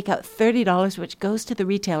you take out $30, which goes to the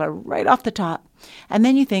retailer right off the top. And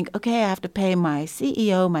then you think, okay, I have to pay my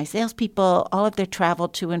CEO, my salespeople, all of their travel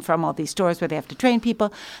to and from all these stores where they have to train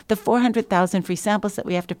people, the 400,000 free samples that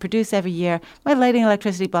we have to produce every year, my lighting,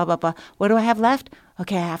 electricity, blah, blah, blah. What do I have left?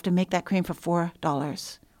 Okay, I have to make that cream for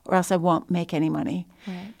 $4 or else I won't make any money.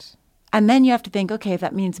 Right. And then you have to think, okay,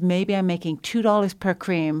 that means maybe I'm making $2 per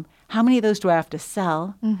cream. How many of those do I have to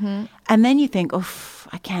sell? And then you think,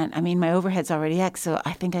 I can't. I mean, my overhead's already X, so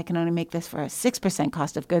I think I can only make this for a 6%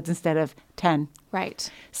 cost of goods instead of 10. Right.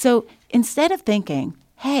 So instead of thinking,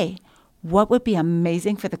 hey, what would be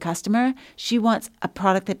amazing for the customer? She wants a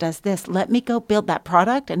product that does this. Let me go build that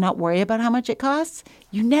product and not worry about how much it costs.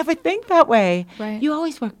 You never think that way. Right. You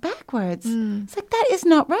always work backwards. It's like, that is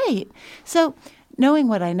not right. So knowing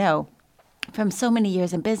what I know from so many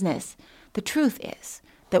years in business, the truth is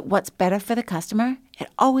that what's better for the customer, it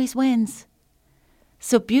always wins.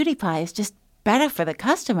 So BeautyPie is just better for the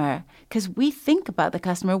customer because we think about the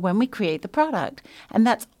customer when we create the product. And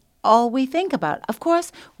that's all we think about. Of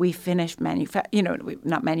course, we finish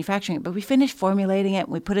not manufacturing it, but we finish formulating it, and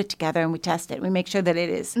we put it together, and we test it. We make sure that it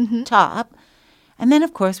is top. And then,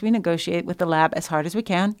 of course, we negotiate with the lab as hard as we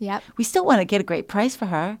can. Yep. We still want to get a great price for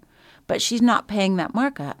her, but she's not paying that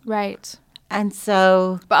markup. Right. And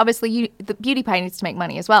so... But obviously, the BeautyPie needs to make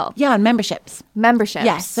money as well. Yeah, on memberships. Memberships.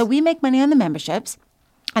 Yes. So we make money on the memberships.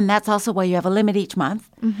 And that's also why you have a limit each month.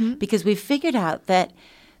 Because we've figured out that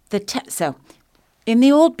so in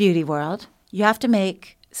the old beauty world, you have to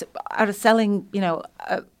make, out of selling,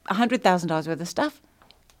 $100,000 worth of stuff,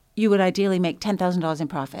 you would ideally make $10,000 in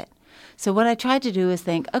profit. So what I tried to do is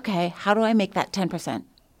think, okay, how do I make that 10%?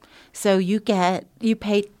 So you pay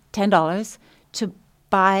 $10 to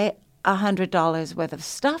buy $100 worth of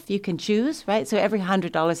stuff. You can choose, right? So every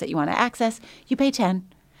 $100 that you want to access, you pay 10.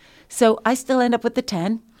 So I still end up with the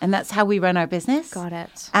 10, and that's how we run our business. Got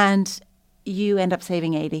it. And you end up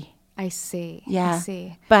saving 80. I see. Yeah. I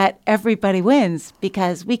see. But everybody wins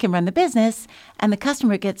because we can run the business, and the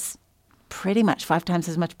customer gets pretty much 5 times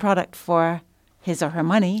as much product for his or her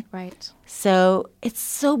money. Right. So it's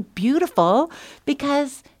so beautiful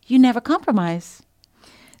because you never compromise.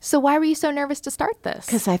 So why were you so nervous to start this?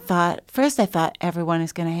 Because I thought everyone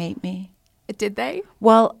is going to hate me. Did they?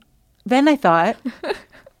 Well, then I thought,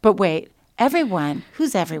 but wait, everyone,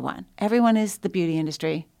 who's everyone? Everyone is the beauty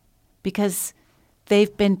industry because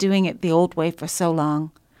they've been doing it the old way for so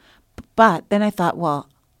long. But then I thought, well,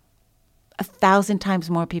 1,000 times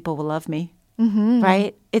more people will love me,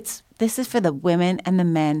 right? This is for the women and the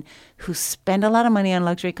men who spend a lot of money on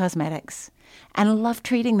luxury cosmetics and love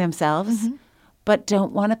treating themselves, but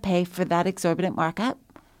don't want to pay for that exorbitant markup.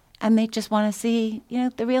 And they just want to see,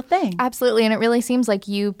 the real thing. Absolutely. And it really seems like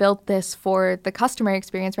you built this for the customer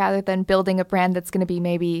experience rather than building a brand that's going to be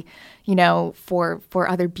maybe, for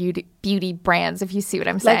other beauty brands, if you see what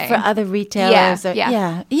I'm saying. Like for other retailers.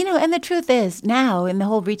 Yeah. And the truth is now in the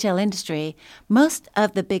whole retail industry, most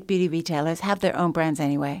of the big beauty retailers have their own brands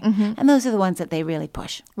anyway. And those are the ones that they really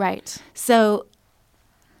push. Right. So,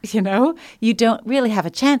 you don't really have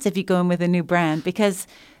a chance if you go in with a new brand because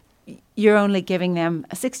you're only giving them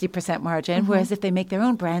a 60% margin, whereas if they make their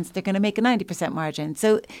own brands, they're going to make a 90% margin.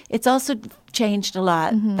 So it's also changed a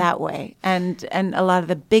lot that way. And a lot of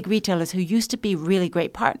the big retailers who used to be really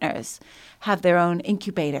great partners have their own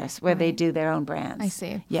incubators where they do their own brands. I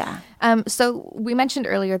see. Yeah. So we mentioned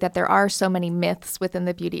earlier that there are so many myths within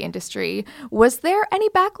the beauty industry. Was there any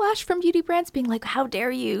backlash from beauty brands being like, how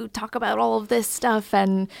dare you talk about all of this stuff?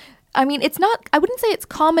 And I mean, I wouldn't say it's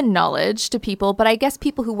common knowledge to people, but I guess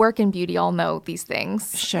people who work in beauty all know these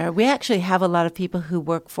things. Sure. We actually have a lot of people who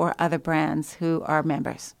work for other brands who are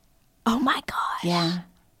members. Oh, my gosh. Yeah.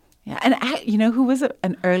 Yeah. And who was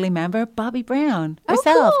an early member? Bobby Brown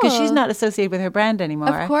herself, because she's not associated with her brand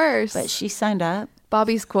anymore. Of course. But she signed up.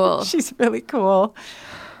 Bobby's cool. She's really cool.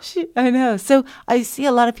 I know. So I see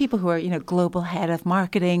a lot of people who are, global head of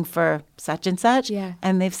marketing for such and such. Yeah.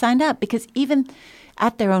 And they've signed up because even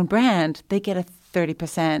at their own brand, they get a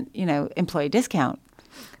 30%, employee discount.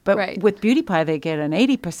 But with BeautyPie, they get an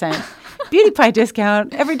 80% BeautyPie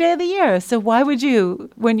discount every day of the year. So why would you,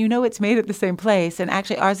 when it's made at the same place, and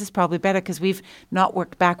actually ours is probably better because we've not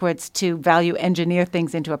worked backwards to value engineer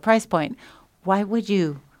things into a price point, why would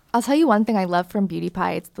you? I'll tell you one thing I love from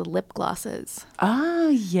BeautyPie. It's the lip glosses. Oh,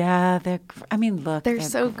 yeah. They're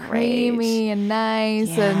so great. Creamy and nice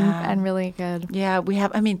and really good. Yeah,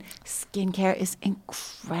 skincare is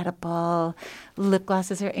incredible. Lip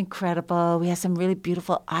glosses are incredible. We have some really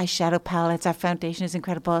beautiful eyeshadow palettes. Our foundation is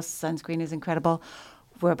incredible. Sunscreen is incredible.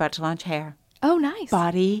 We're about to launch hair. Oh, nice.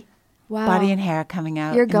 Body and hair coming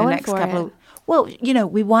out. You're in going the next for couple it. Well,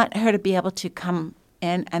 we want her to be able to come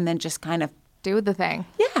in and then just kind of do the thing.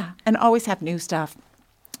 Yeah, and always have new stuff.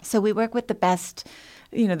 So we work with the best,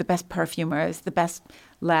 the best perfumers, the best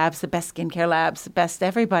labs, the best skincare labs, the best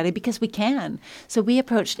everybody, because we can. So we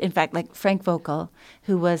approached, in fact, like Frank Vogel,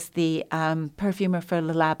 who was the perfumer for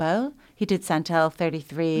Le Labo. He did Santal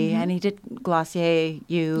 33, and he did Glossier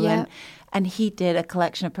U, and he did a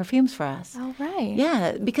collection of perfumes for us. Oh, right.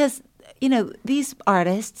 Yeah, because, these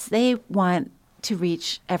artists, they want to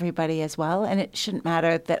reach everybody as well. And it shouldn't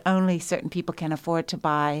matter that only certain people can afford to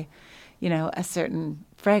buy, a certain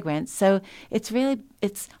fragrance. So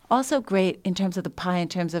it's also great in terms of the pie, in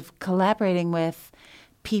terms of collaborating with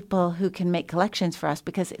people who can make collections for us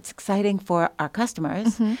because it's exciting for our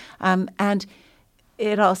customers. And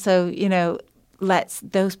it also, lets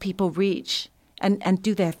those people reach and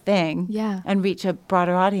do their thing and reach a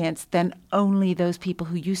broader audience than only those people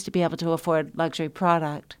who used to be able to afford luxury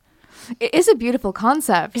product. It is a beautiful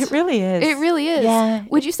concept. It really is. It really is. Yeah.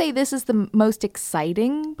 Would you say this is the most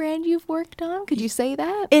exciting brand you've worked on? Could you say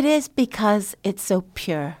that? It is because it's so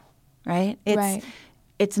pure, right?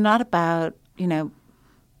 It's not about,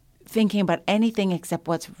 thinking about anything except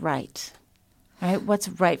what's right? What's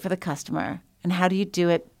right for the customer? And how do you do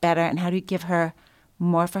it better? And how do you give her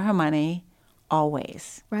more for her money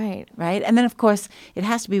always? Right. And then, of course, it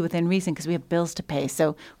has to be within reason because we have bills to pay.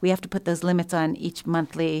 So we have to put those limits on each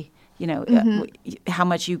monthly, how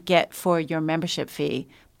much you get for your membership fee.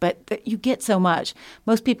 But you get so much.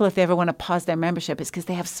 Most people, if they ever want to pause their membership, it's because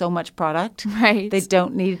they have so much product. Right. They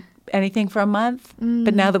don't need anything for a month.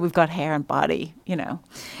 But now that we've got hair and body,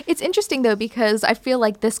 It's interesting, though, because I feel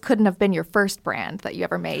like this couldn't have been your first brand that you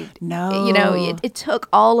ever made. No. It took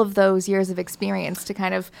all of those years of experience to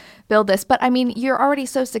kind of build this. But, I mean, you're already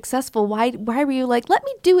so successful. Why were you like, let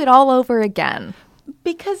me do it all over again?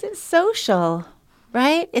 Because it's social,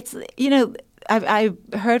 right? It's, I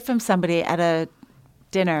heard from somebody at a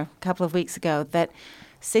dinner a couple of weeks ago that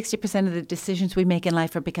 60% of the decisions we make in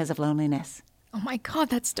life are because of loneliness. Oh, my God,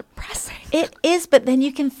 that's depressing. It is, but then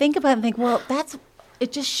you can think about it and think, well,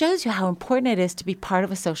 it just shows you how important it is to be part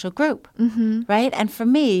of a social group, right? And for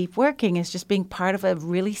me, working is just being part of a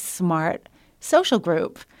really smart social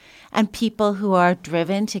group and people who are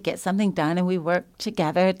driven to get something done, and we work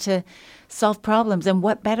together to solve problems. And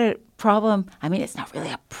what better problem? I mean, it's not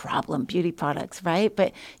really a problem, beauty products, right?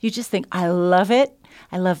 But you just think, I love it.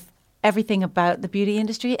 I love everything about the beauty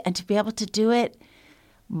industry, and to be able to do it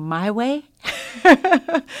my way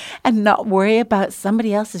and not worry about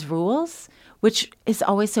somebody else's rules, which is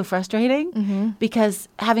always so frustrating because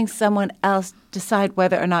having someone else decide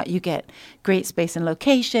whether or not you get great space and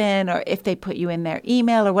location, or if they put you in their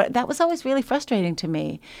email or what, that was always really frustrating to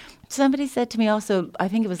me. Somebody said to me also, I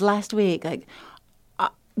think it was last week, like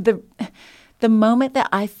the moment that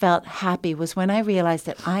I felt happy was when I realized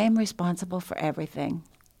that I am responsible for everything,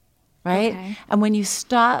 right? Okay. And when you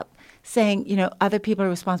stop saying, other people are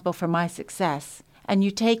responsible for my success, and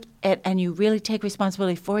you take it and you really take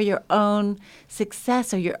responsibility for your own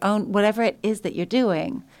success or your own whatever it is that you're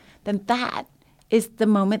doing, then that is the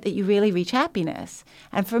moment that you really reach happiness.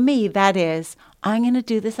 And for me, that is, I'm going to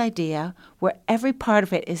do this idea where every part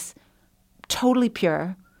of it is totally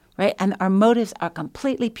pure, right? And our motives are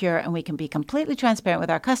completely pure, and we can be completely transparent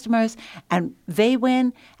with our customers, and they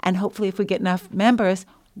win. And hopefully if we get enough members,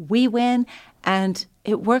 we win, and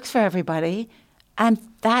it works for everybody. And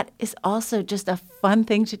that is also just a fun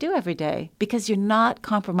thing to do every day because you're not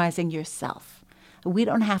compromising yourself. We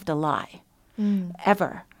don't have to lie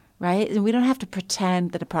ever, right? And we don't have to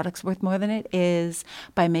pretend that a product's worth more than it is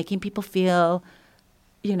by making people feel,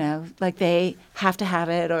 like they have to have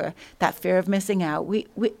it, or that fear of missing out.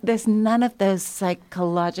 There's none of those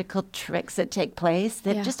psychological tricks that take place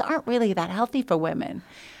that just aren't really that healthy for women.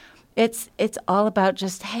 It's all about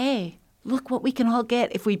just, hey, look what we can all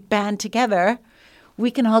get if we band together. We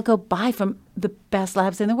can all go buy from the best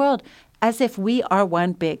labs in the world as if we are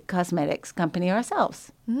one big cosmetics company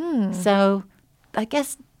ourselves. So I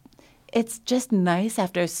guess it's just nice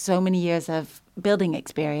after so many years of building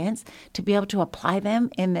experience to be able to apply them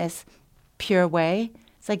in this pure way.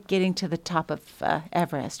 It's like getting to the top of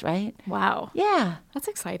Everest, right? Wow. Yeah. That's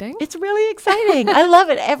exciting. It's really exciting. I love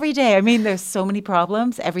it every day. I mean, there's so many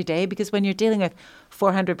problems every day because when you're dealing with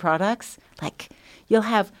 400 products, you'll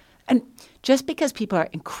have... And just because people are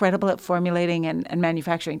incredible at formulating and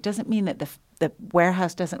manufacturing doesn't mean that the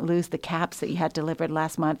warehouse doesn't lose the caps that you had delivered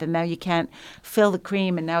last month, and now you can't fill the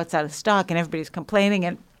cream, and now it's out of stock, and everybody's complaining,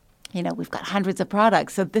 and we've got hundreds of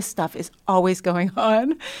products, so this stuff is always going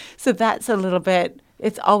on. So that's a little bit,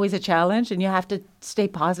 it's always a challenge, and you have to stay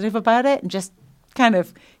positive about it and just kind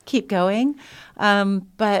of keep going.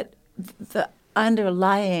 But the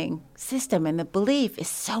underlying system and the belief is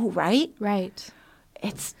so right. Right.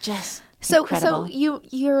 It's just So incredible.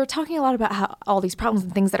 you're talking a lot about how all these problems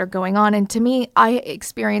and things that are going on. And to me, I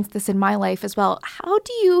experienced this in my life as well. How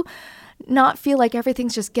do you not feel like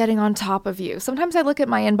everything's just getting on top of you? Sometimes I look at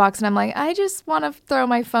my inbox and I'm like, I just want to throw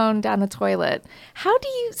my phone down the toilet. How do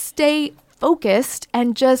you stay focused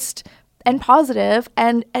and positive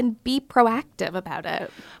and be proactive about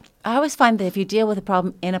it? I always find that if you deal with a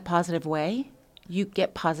problem in a positive way, you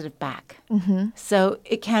get positive back. So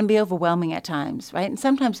it can be overwhelming at times, right? And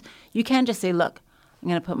sometimes you can just say, look, I'm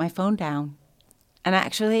going to put my phone down. And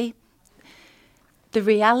actually, the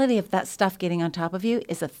reality of that stuff getting on top of you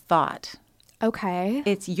is a thought. Okay.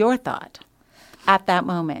 It's your thought at that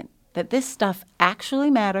moment that this stuff actually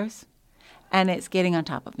matters and it's getting on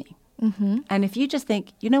top of me. And if you just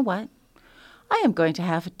think, you know what? I am going to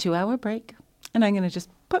have a 2-hour break and I'm going to just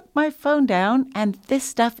put my phone down, and this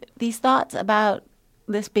stuff, these thoughts about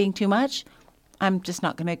this being too much, I'm just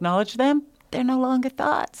not going to acknowledge them. They're no longer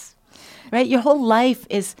thoughts, right? Your whole life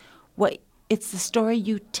is it's the story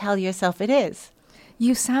you tell yourself it is.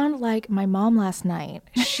 You sound like my mom last night.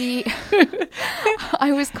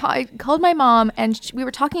 I called my mom and we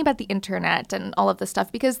were talking about the internet and all of this stuff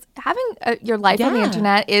because having your life on the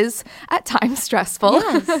internet is at times stressful.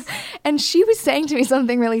 Yes. And she was saying to me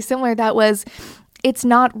something really similar that was, it's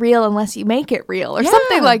not real unless you make it real or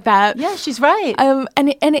something like that. Yeah, she's right.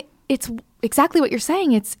 It's exactly what you're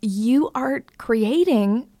saying. It's you are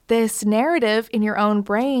creating this narrative in your own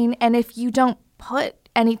brain, and if you don't put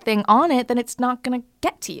anything on it, then it's not going to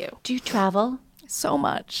get to you. Do you travel? So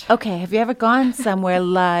much. Okay, have you ever gone somewhere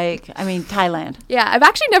Thailand? Yeah, I've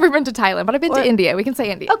actually never been to Thailand, but I've been to India. We can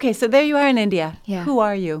say India. Okay, so there you are in India. Yeah. Who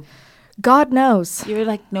are you? God knows. You're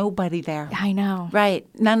like nobody there. I know. Right.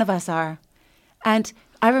 None of us are. And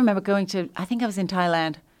I remember I think I was in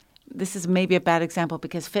Thailand. This is maybe a bad example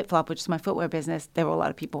because FitFlop, which is my footwear business, there were a lot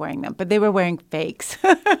of people wearing them, but they were wearing fakes.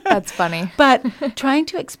 That's funny. But trying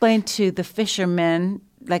to explain to the fishermen,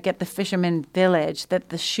 like at the fisherman village, that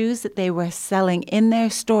the shoes that they were selling in their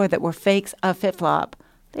store that were fakes of FitFlop,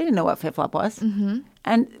 they didn't know what FitFlop was.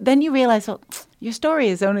 And then you realize, well, Your story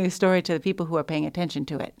is only a story to the people who are paying attention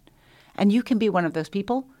to it. And you can be one of those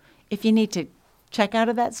people. If you need to check out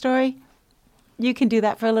of that story, you can do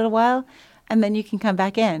that for a little while, and then you can come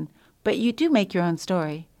back in. But you do make your own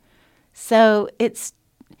story. So it's,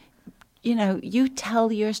 you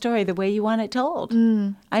tell your story the way you want it told.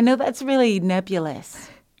 I know that's really nebulous,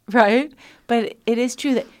 right? But it is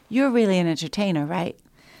true that you're really an entertainer, right?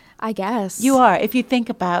 I guess. You are. If you think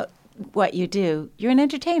about what you do, you're an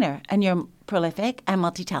entertainer, and you're prolific and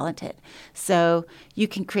multi-talented. So you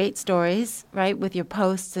can create stories, right, with your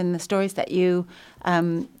posts and the stories that you're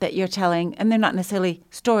telling. And they're not necessarily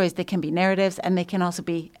stories. They can be narratives, and they can also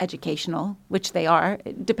be educational, which they are,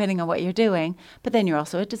 depending on what you're doing. But then you're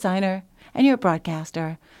also a designer, and you're a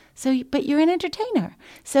broadcaster. But you're an entertainer.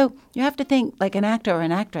 So you have to think like an actor or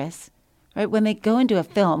an actress, right? When they go into a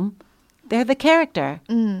film, they're the character,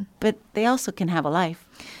 but they also can have a life.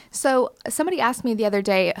 So somebody asked me the other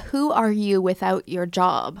day, who are you without your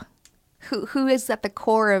job? Who is at the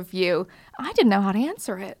core of you? I didn't know how to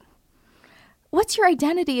answer it. What's your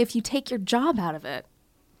identity if you take your job out of it?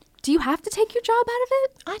 Do you have to take your job out of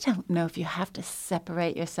it? I don't know if you have to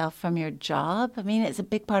separate yourself from your job. I mean, it's a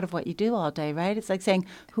big part of what you do all day, right? It's like saying,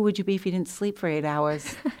 who would you be if you didn't sleep for 8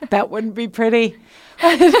 hours? That wouldn't be pretty.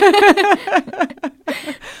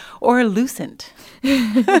 Or lucent.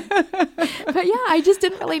 But yeah, I just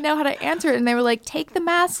didn't really know how to answer it. And they were like, take the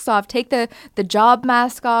masks off, take the job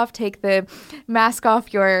mask off, take the mask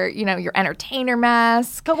off your entertainer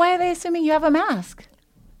mask. But why are they assuming you have a mask?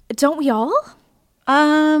 Don't we all?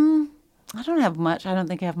 I don't have much. I don't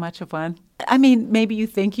think I have much of one. I mean, maybe you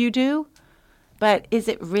think you do, but is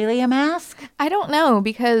it really a mask? I don't know,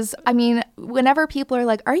 because, I mean, whenever people are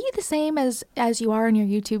like, are you the same as you are in your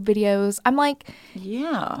YouTube videos? I'm like,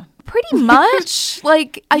 yeah. Pretty much.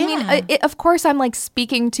 I mean, of course, I'm like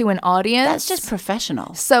speaking to an audience. That's just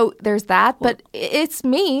professional. So there's that, but it's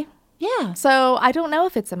me. Yeah. So I don't know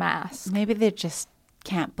if it's a mask. Maybe they just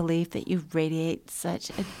can't believe that you radiate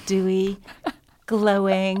such a dewy,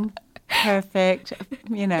 glowing, perfect,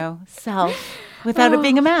 self without it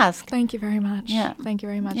being a mask. Thank you very much. Yeah. Thank you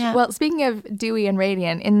very much. Yeah. Well, speaking of dewy and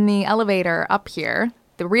radiant, in the elevator up here,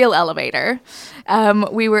 the real elevator, I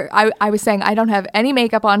was saying I don't have any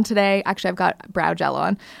makeup on today. Actually, I've got brow gel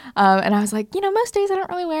on. And I was like, most days I don't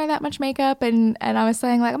really wear that much makeup. And I was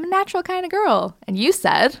saying, like, I'm a natural kind of girl. And you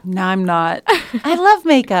said, no, I'm not. I love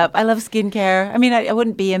makeup. I love skincare. I mean, I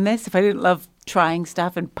wouldn't be in this if I didn't love trying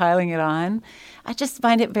stuff and piling it on. I just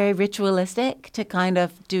find it very ritualistic to kind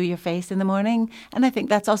of do your face in the morning. And I think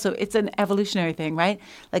that's also, it's an evolutionary thing, right?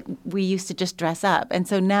 Like we used to just dress up. And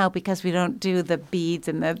so now because we don't do the beads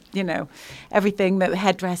and the, everything, the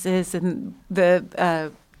headdresses and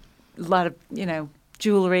the lot of,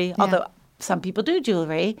 jewelry, although some people do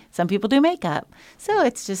jewelry, some people do makeup. So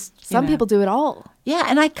it's just, some people do it all. Yeah.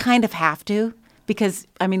 And I kind of have to. Because,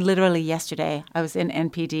 I mean, literally yesterday, I was in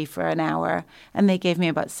NPD for an hour, and they gave me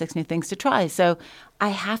about 6 new things to try. So I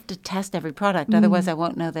have to test every product. Otherwise, I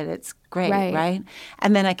won't know that it's great, right?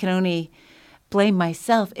 And then I can only blame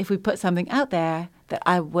myself if we put something out there that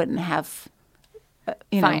I wouldn't have,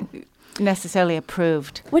 necessarily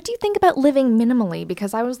approved. What do you think about living minimally?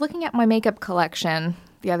 Because I was looking at my makeup collection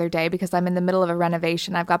the other day because I'm in the middle of a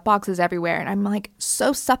renovation. I've got boxes everywhere, and I'm like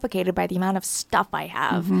so suffocated by the amount of stuff I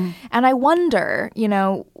have. And I wonder,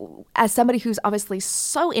 as somebody who's obviously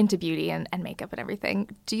so into beauty and makeup and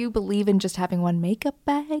everything, do you believe in just having one makeup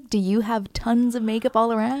bag? Do you have tons of makeup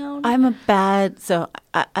all around? I'm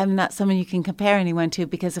not someone you can compare anyone to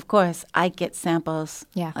because, of course, I get samples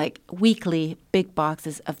like weekly, big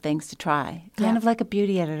boxes of things to try. Kind of like a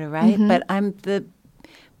beauty editor, right? But I'm the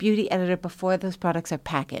beauty editor before those products are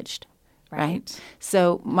packaged, right?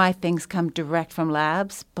 So my things come direct from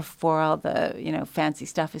labs before all the, fancy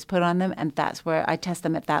stuff is put on them, and that's where I test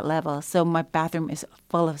them at that level. So my bathroom is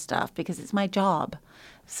full of stuff because it's my job.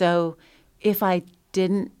 So if I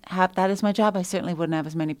didn't have that as my job, I certainly wouldn't have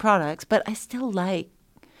as many products, but I still like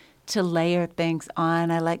to layer things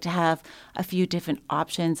on. I like to have a few different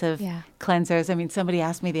options of cleansers. I mean, somebody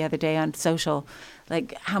asked me the other day on social,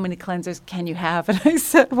 like, how many cleansers can you have? And I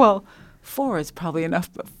said, well, 4 is probably enough,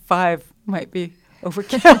 but 5 might be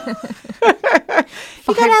overkill.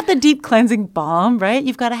 You got to have the deep cleansing balm, right?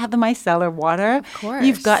 You've got to have the micellar water. Of course.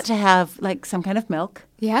 You've got to have, like, some kind of milk.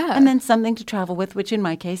 Yeah. And then something to travel with, which in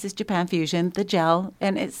my case is Japan Fusion, the gel,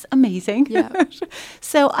 and it's amazing. Yeah.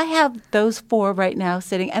 So I have those 4 right now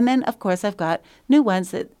sitting. And then, of course, I've got new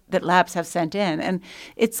ones that labs have sent in. And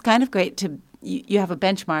it's kind of great to, you have a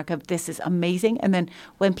benchmark of this is amazing. And then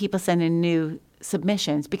when people send in new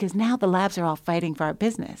submissions, because now the labs are all fighting for our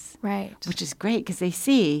business. Right. Which is great because they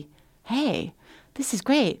see, hey, this is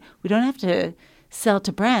great. We don't have to sell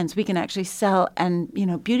to brands. We can actually sell, and,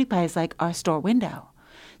 BeautyPie is like our store window.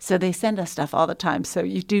 So they send us stuff all the time. So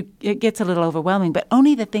it gets a little overwhelming, but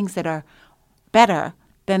only the things that are better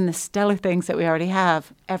than the stellar things that we already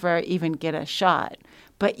have ever even get a shot.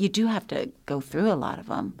 But you do have to go through a lot of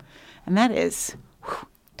them. And that is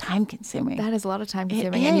time consuming. That is a lot of time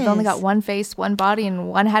consuming. And you've only got one face, one body, and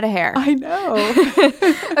one head of hair. I know.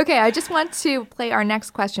 Okay, I just want to play our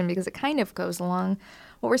next question because it kind of goes along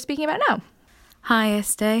what we're speaking about now. Hi,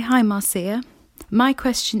 Estee. Hi, Marcia. My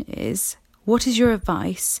question is, what is your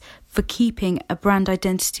advice for keeping a brand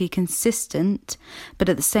identity consistent, but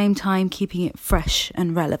at the same time keeping it fresh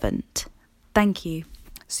and relevant? Thank you.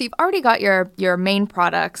 So you've already got your main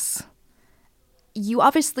products. You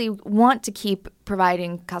obviously want to keep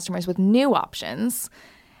providing customers with new options.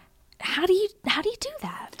 How do you do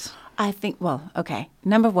that? I think,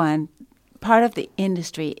 number one, part of the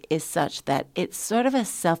industry is such that it's sort of a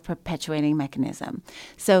self-perpetuating mechanism.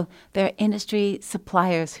 So there are industry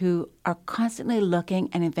suppliers who are constantly looking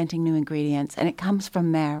and inventing new ingredients, and it comes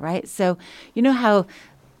from there, right? So you know how,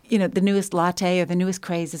 the newest latte or the newest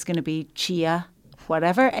craze is going to be chia,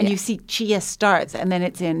 whatever, and you see chia starts, and then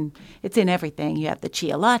it's in everything. You have the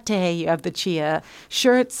chia latte, you have the chia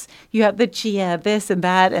shirts, you have the chia this and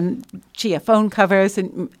that, and chia phone covers,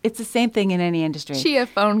 and it's the same thing in any industry. Chia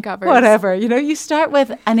phone covers. Whatever. You start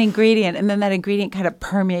with an ingredient, and then that ingredient kind of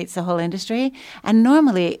permeates the whole industry. And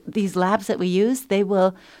normally, these labs that we use, they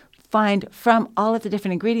will find from all of the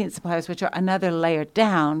different ingredient suppliers, which are another layer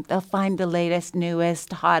down, they'll find the latest,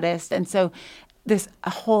 newest, hottest, and so there's a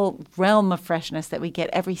whole realm of freshness that we get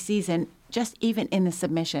every season, just even in the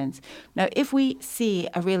submissions. Now, if we see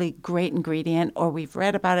a really great ingredient, or we've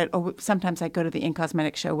read about it, or sometimes I go to the In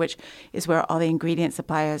Cosmetics show, which is where all the ingredient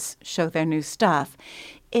suppliers show their new stuff.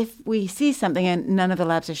 If we see something and none of the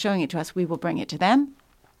labs are showing it to us, we will bring it to them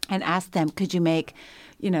and ask them, could you make,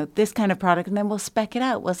 this kind of product? And then we'll spec it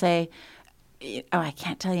out. We'll say, I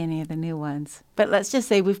can't tell you any of the new ones. But let's just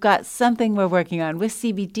say we've got something we're working on with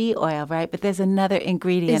CBD oil, right? But there's another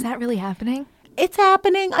ingredient. Is that really happening? It's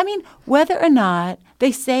happening. I mean, whether or not,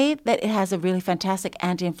 they say that it has a really fantastic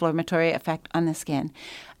anti-inflammatory effect on the skin.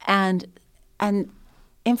 And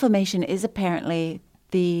inflammation is apparently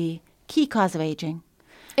the key cause of aging.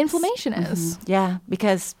 Inflammation is? Mm-hmm. Yeah,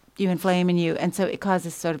 because you inflame and so it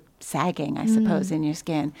causes sort of sagging, I suppose, in your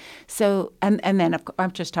skin. So, and then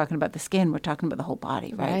I'm just talking about the skin. We're talking about the whole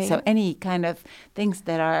body, right? So any kind of things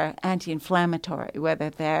that are anti-inflammatory,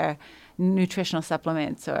 whether they're nutritional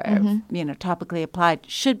supplements or, topically applied,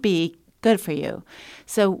 should be good for you.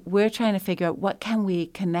 So we're trying to figure out what can we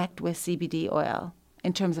connect with CBD oil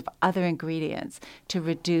in terms of other ingredients to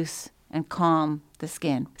reduce and calm the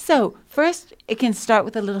skin. So first, it can start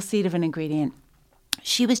with a little seed of an ingredient.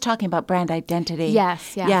 She was talking about brand identity.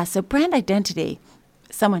 Yes, yeah. Yeah, so brand identity,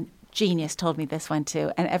 someone genius told me this one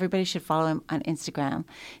too, and everybody should follow him on Instagram.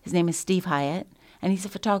 His name is Steve Hyatt, and he's a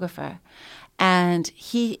photographer. And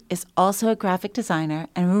he is also a graphic designer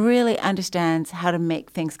and really understands how to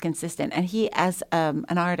make things consistent. And he, as an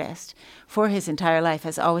artist, for his entire life,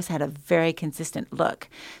 has always had a very consistent look.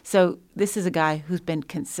 So this is a guy who's been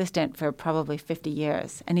consistent for probably 50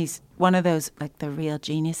 years. And he's one of those, like, the real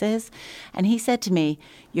geniuses. And he said to me,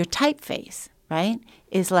 your typeface, right,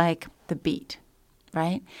 is like the beat,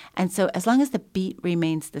 right? And so as long as the beat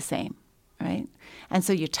remains the same, right? And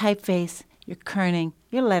so your typeface, your kerning,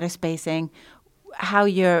 your letter spacing, how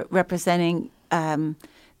you're representing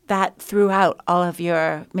that throughout all of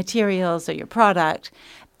your materials or your product,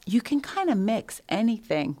 you can kind of mix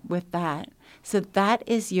anything with that. So that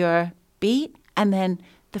is your beat, and then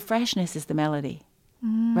the freshness is the melody,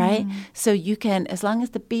 right? So you can, as long as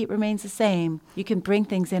the beat remains the same, you can bring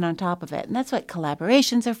things in on top of it. And that's what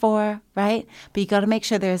collaborations are for, right? But you got to make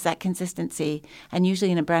sure there's that consistency. And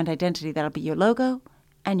usually in a brand identity, that'll be your logo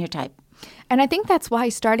and your type. And I think that's why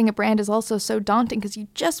starting a brand is also so daunting, because you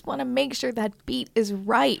just want to make sure that beat is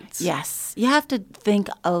right. Yes. You have to think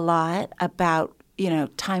a lot about,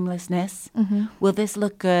 timelessness. Mm-hmm. Will this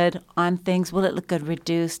look good on things? Will it look good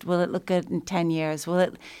reduced? Will it look good in 10 years?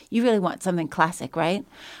 You really want something classic, right?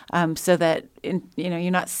 So that,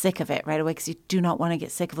 you're not sick of it right away, because you do not want to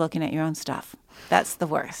get sick of looking at your own stuff. That's the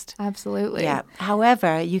worst. Absolutely. Yeah.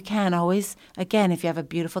 However, you can always, again, if you have a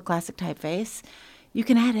beautiful classic typeface, you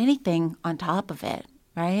can add anything on top of it,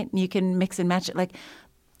 right? You can mix and match it. Like,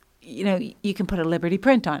 you can put a Liberty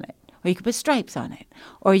print on it, or you could put stripes on it,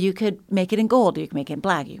 or you could make it in gold, or you can make it in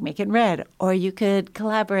black, you can make it in red, or you could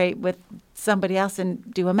collaborate with somebody else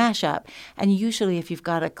and do a mashup. And usually if you've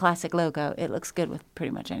got a classic logo, it looks good with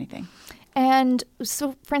pretty much anything. And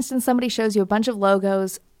so, for instance, somebody shows you a bunch of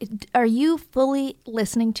logos. Are you fully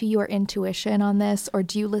listening to your intuition on this, or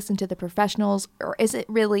do you listen to the professionals, or is it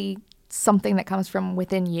really something that comes from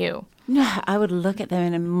within you? No, I would look at them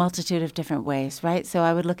in a multitude of different ways, right? So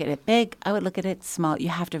I would look at it big, I would look at it small. You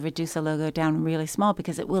have to reduce a logo down really small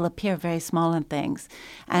because it will appear very small in things.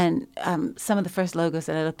 And some of the first logos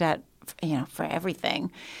that I looked at, for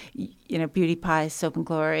everything, BeautyPie, Soap and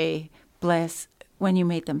Glory, Bliss, when you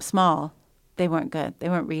made them small, they weren't good. They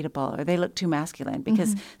weren't readable, or they looked too masculine,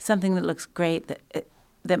 because something that looks great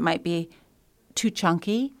that might be too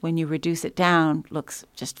chunky, when you reduce it down, looks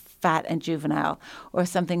just fat and juvenile, or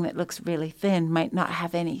something that looks really thin might not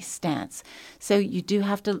have any stance. So you do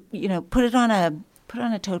have to, put it on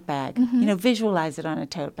a tote bag, visualize it on a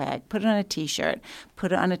tote bag, put it on a T-shirt,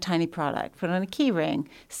 put it on a tiny product, put it on a key ring,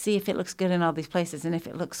 see if it looks good in all these places and if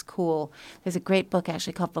it looks cool. There's a great book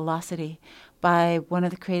actually called Velocity by one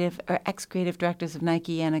of the creative or ex-creative directors of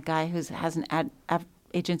Nike and a guy who has an ad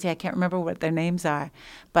agency. I can't remember what their names are,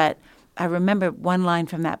 but I remember one line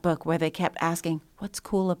from that book where they kept asking, what's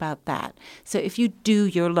cool about that? So if you do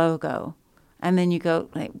your logo and then you go,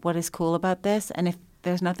 like, what is cool about this? And if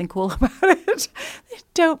there's nothing cool about it,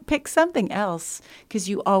 don't pick something else, because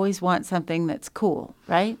you always want something that's cool,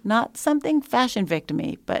 right? Not something fashion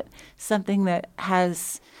victim-y, but something that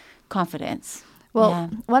has confidence. Well,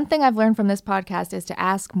 one thing I've learned from this podcast is to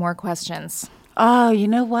ask more questions. Oh, you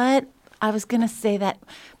know what? I was going to say that.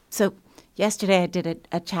 So yesterday I did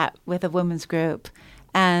a chat with a women's group,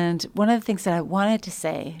 and one of the things that I wanted to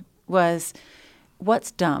say was,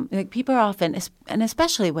 what's dumb? Like, people are often, and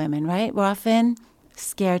especially women, right? We're often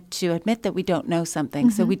scared to admit that we don't know something,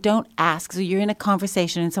 so we don't ask. So you're in a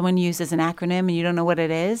conversation and someone uses an acronym and you don't know what it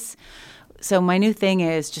is. So my new thing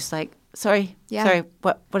is just like, sorry,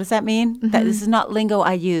 what does that mean? This is not lingo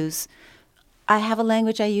I use. I have a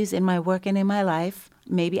language I use in my work and in my life.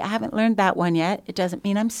 Maybe I haven't learned that one yet. It doesn't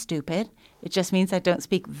mean I'm stupid. It just means I don't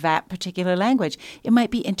speak that particular language. It might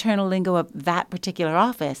be internal lingo of that particular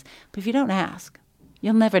office, but if you don't ask,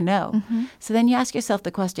 you'll never know. So then you ask yourself the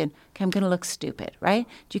question, okay, I'm going to look stupid, right?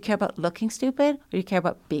 Do you care about looking stupid, or do you care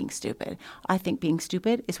about being stupid? I think being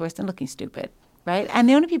stupid is worse than looking stupid, right? And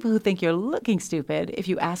the only people who think you're looking stupid, if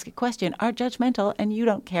you ask a question, are judgmental, and you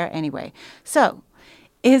don't care anyway. So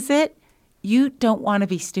is it you don't want to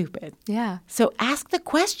be stupid? Yeah. So ask the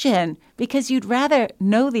question, because you'd rather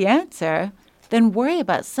know the answer than worry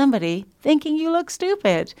about somebody thinking you look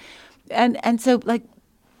stupid. And so, like,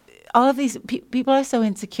 all of these people are so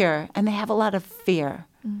insecure, and they have a lot of fear,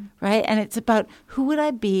 right? And it's about, who would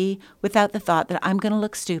I be without the thought that I'm going to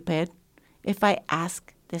look stupid if I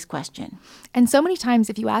ask this question? And so many times,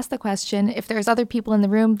 if you ask the question, if there's other people in the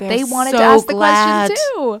room, they wanted so to ask the glad question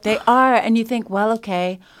too. They are. And you think, well,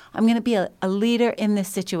 okay, I'm going to be a leader in this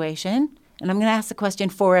situation, and I'm going to ask the question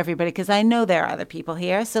for everybody, because I know there are other people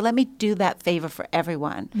here. So let me do that favor for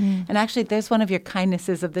everyone. And actually, there's one of your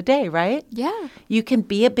kindnesses of the day, right? Yeah. You can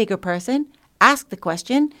be a bigger person, ask the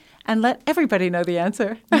question, and let everybody know the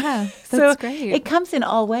answer. Yeah, that's so great. It comes in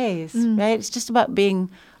all ways, right? It's just about being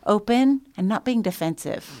open and not being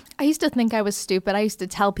defensive. I used to think I was stupid. I used to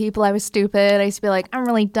tell people I was stupid. I used to be like, I'm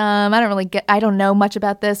really dumb. I don't know much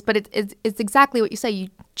about this. But it's exactly what you say. You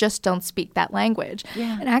just don't speak that language.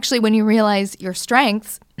 Yeah. And actually, when you realize your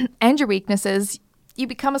strengths and your weaknesses, you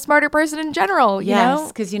become a smarter person in general, you know? Yes,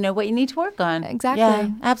 because you know what you need to work on. Exactly. Yeah,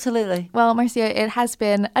 absolutely. Well, Marcia, it has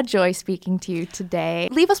been a joy speaking to you today.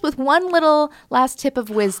 Leave us with one little last tip of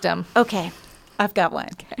wisdom. Okay, I've got one.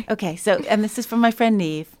 Okay, so, and this is from my friend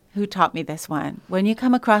Neve, who taught me this one. When you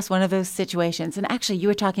come across one of those situations, and actually you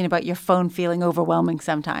were talking about your phone feeling overwhelming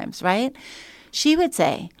sometimes, right? She would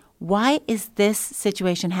say, why is this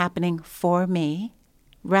situation happening for me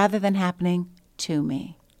rather than happening to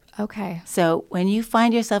me? Okay. So when you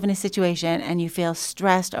find yourself in a situation and you feel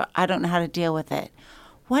stressed, or I don't know how to deal with it,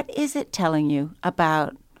 what is it telling you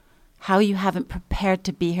about how you haven't prepared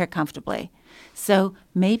to be here comfortably? So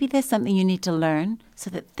maybe there's something you need to learn so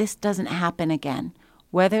that this doesn't happen again,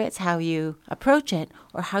 whether it's how you approach it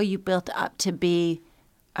or how you built up to be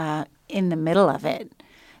in the middle of it,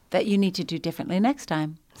 that you need to do differently next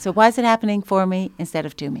time. So why is it happening for me instead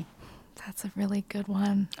of to me? That's a really good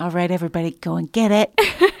one. All right, everybody, go and get it.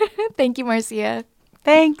 Thank you, Marcia.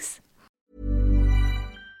 Thanks.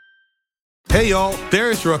 Hey, y'all,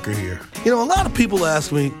 Darius Rucker here. You know, a lot of people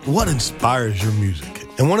ask me, what inspires your music?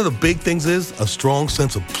 And one of the big things is a strong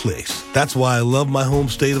sense of place. That's why I love my home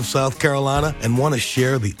state of South Carolina and want to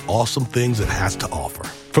share the awesome things it has to offer.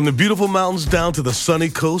 From the beautiful mountains down to the sunny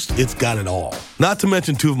coast, it's got it all. Not to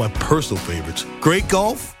mention two of my personal favorites, great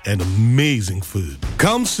golf and amazing food.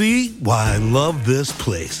 Come see why I love this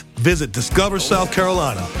place. Visit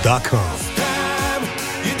discoversouthcarolina.com.